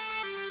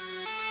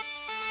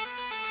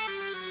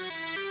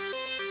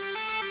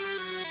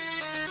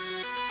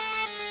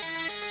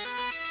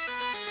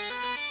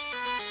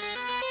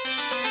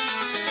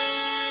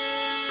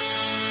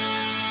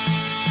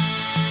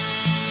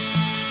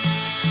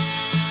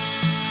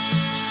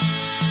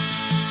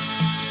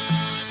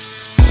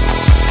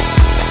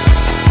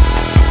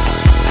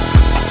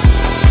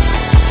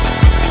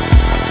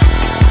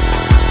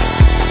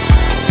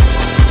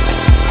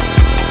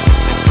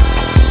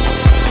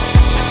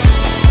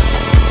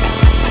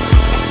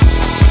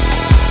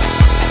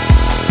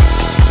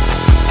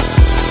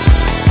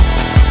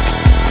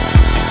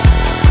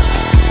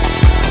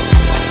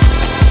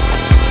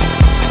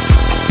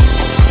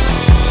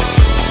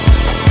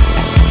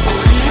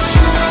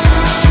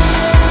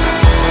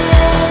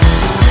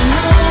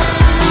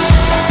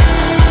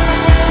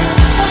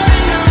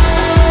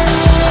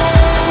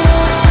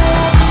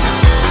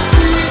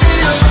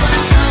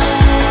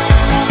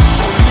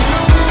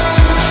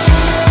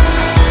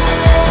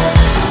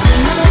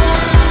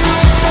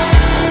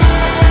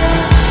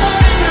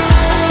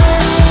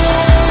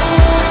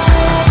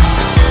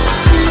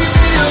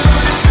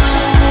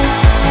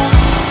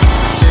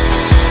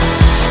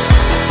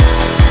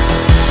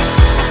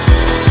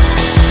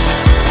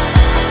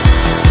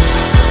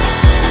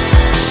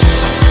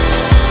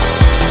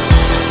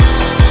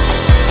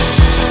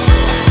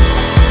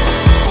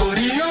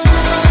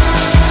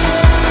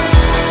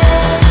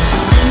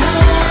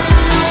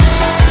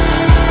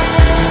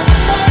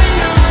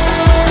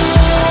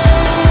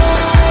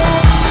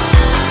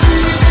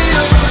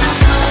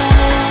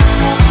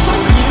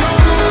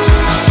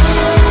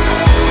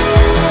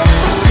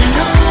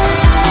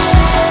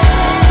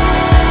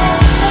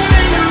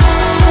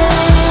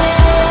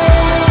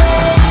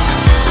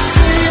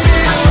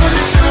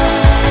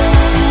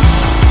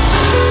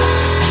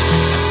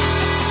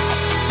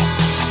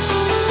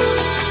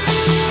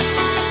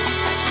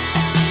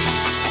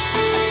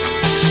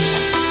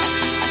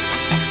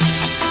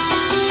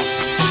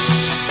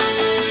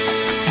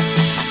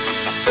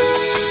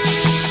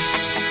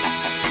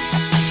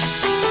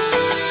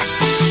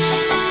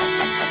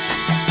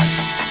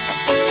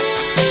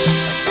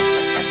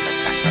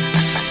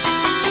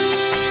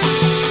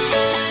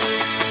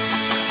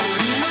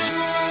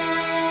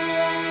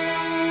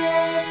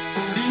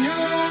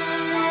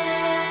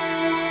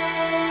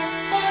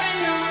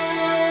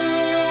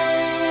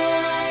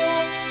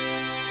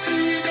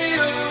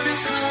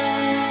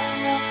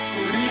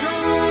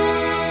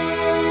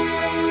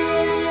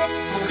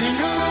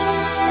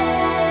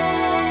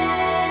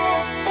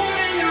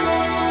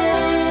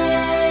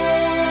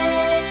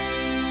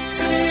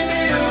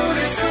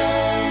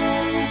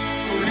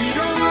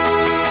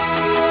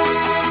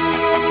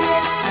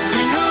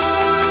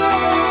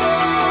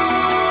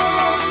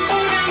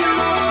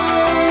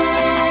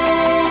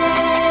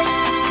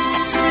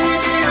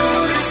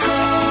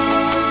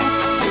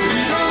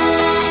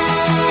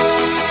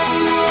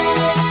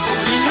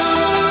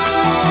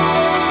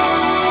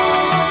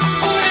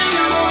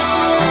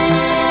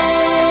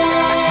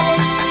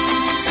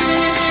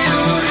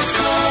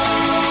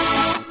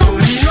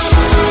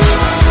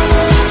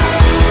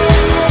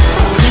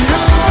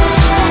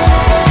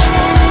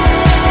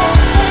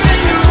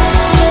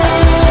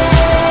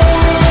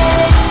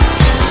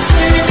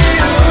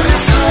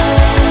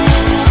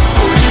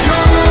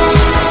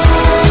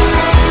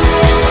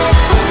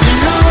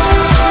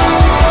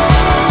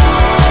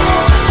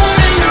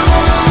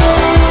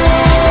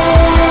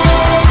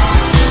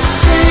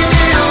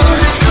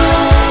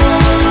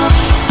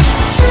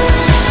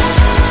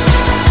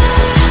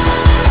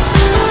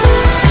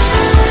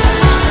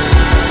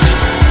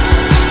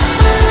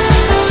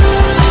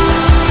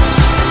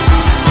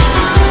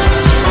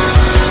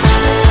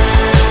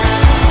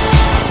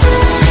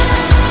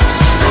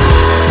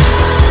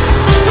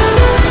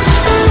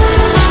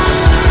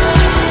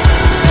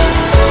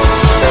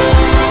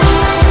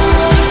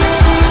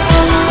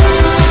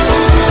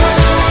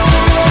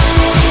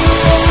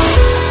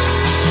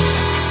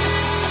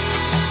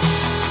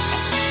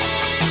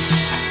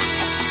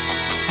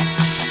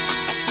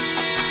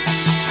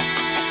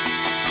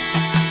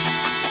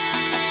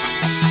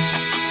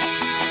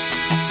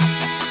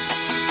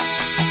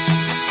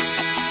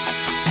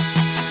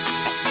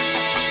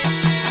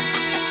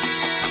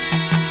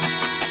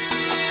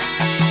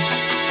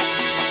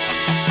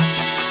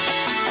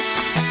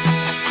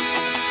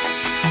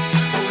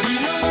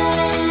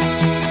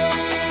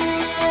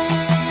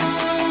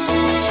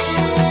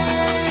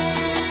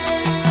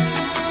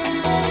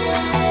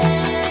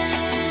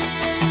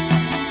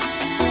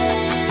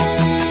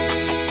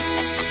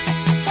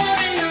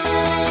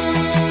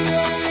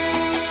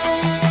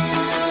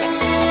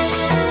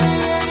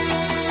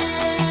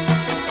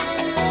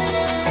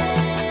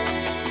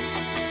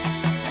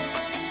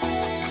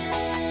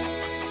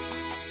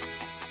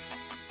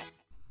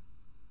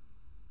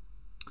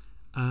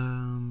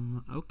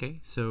 Okay,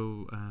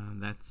 so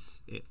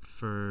that's it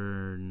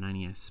for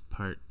 90S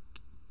Part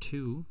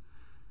 2.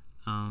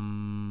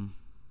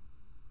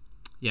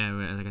 Yeah,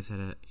 like I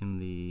said in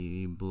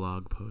the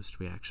blog post,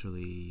 we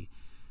actually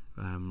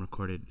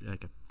recorded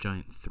like a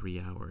giant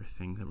 3-hour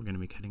thing that we're going to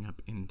be cutting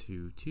up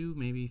into 2,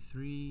 maybe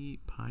 3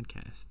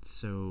 podcasts.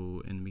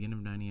 So in the beginning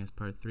of 90S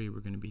Part 3,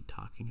 we're going to be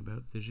talking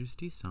about the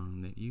Justice song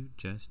that you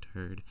just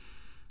heard.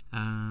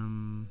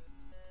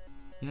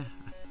 Yeah,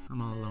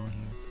 I'm all alone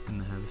here in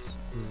the house.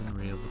 This isn't a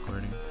real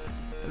recording.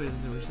 That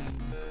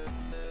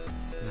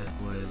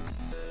was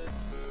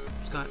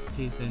Scott,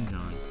 Keith, and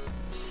John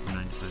from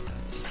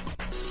 95.c.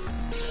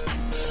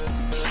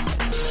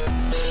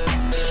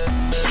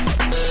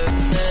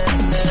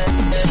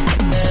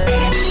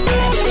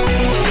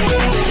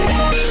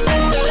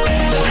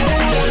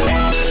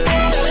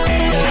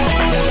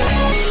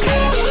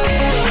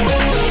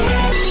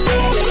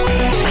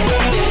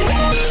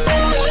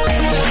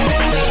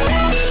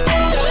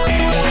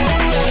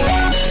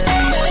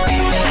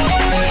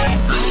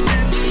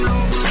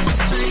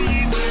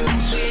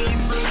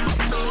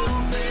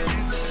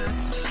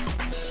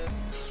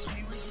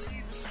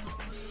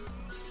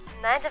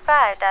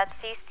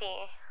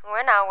 9to5.cc.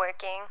 We're not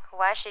working.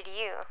 Why should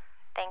you?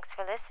 Thanks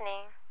for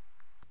listening.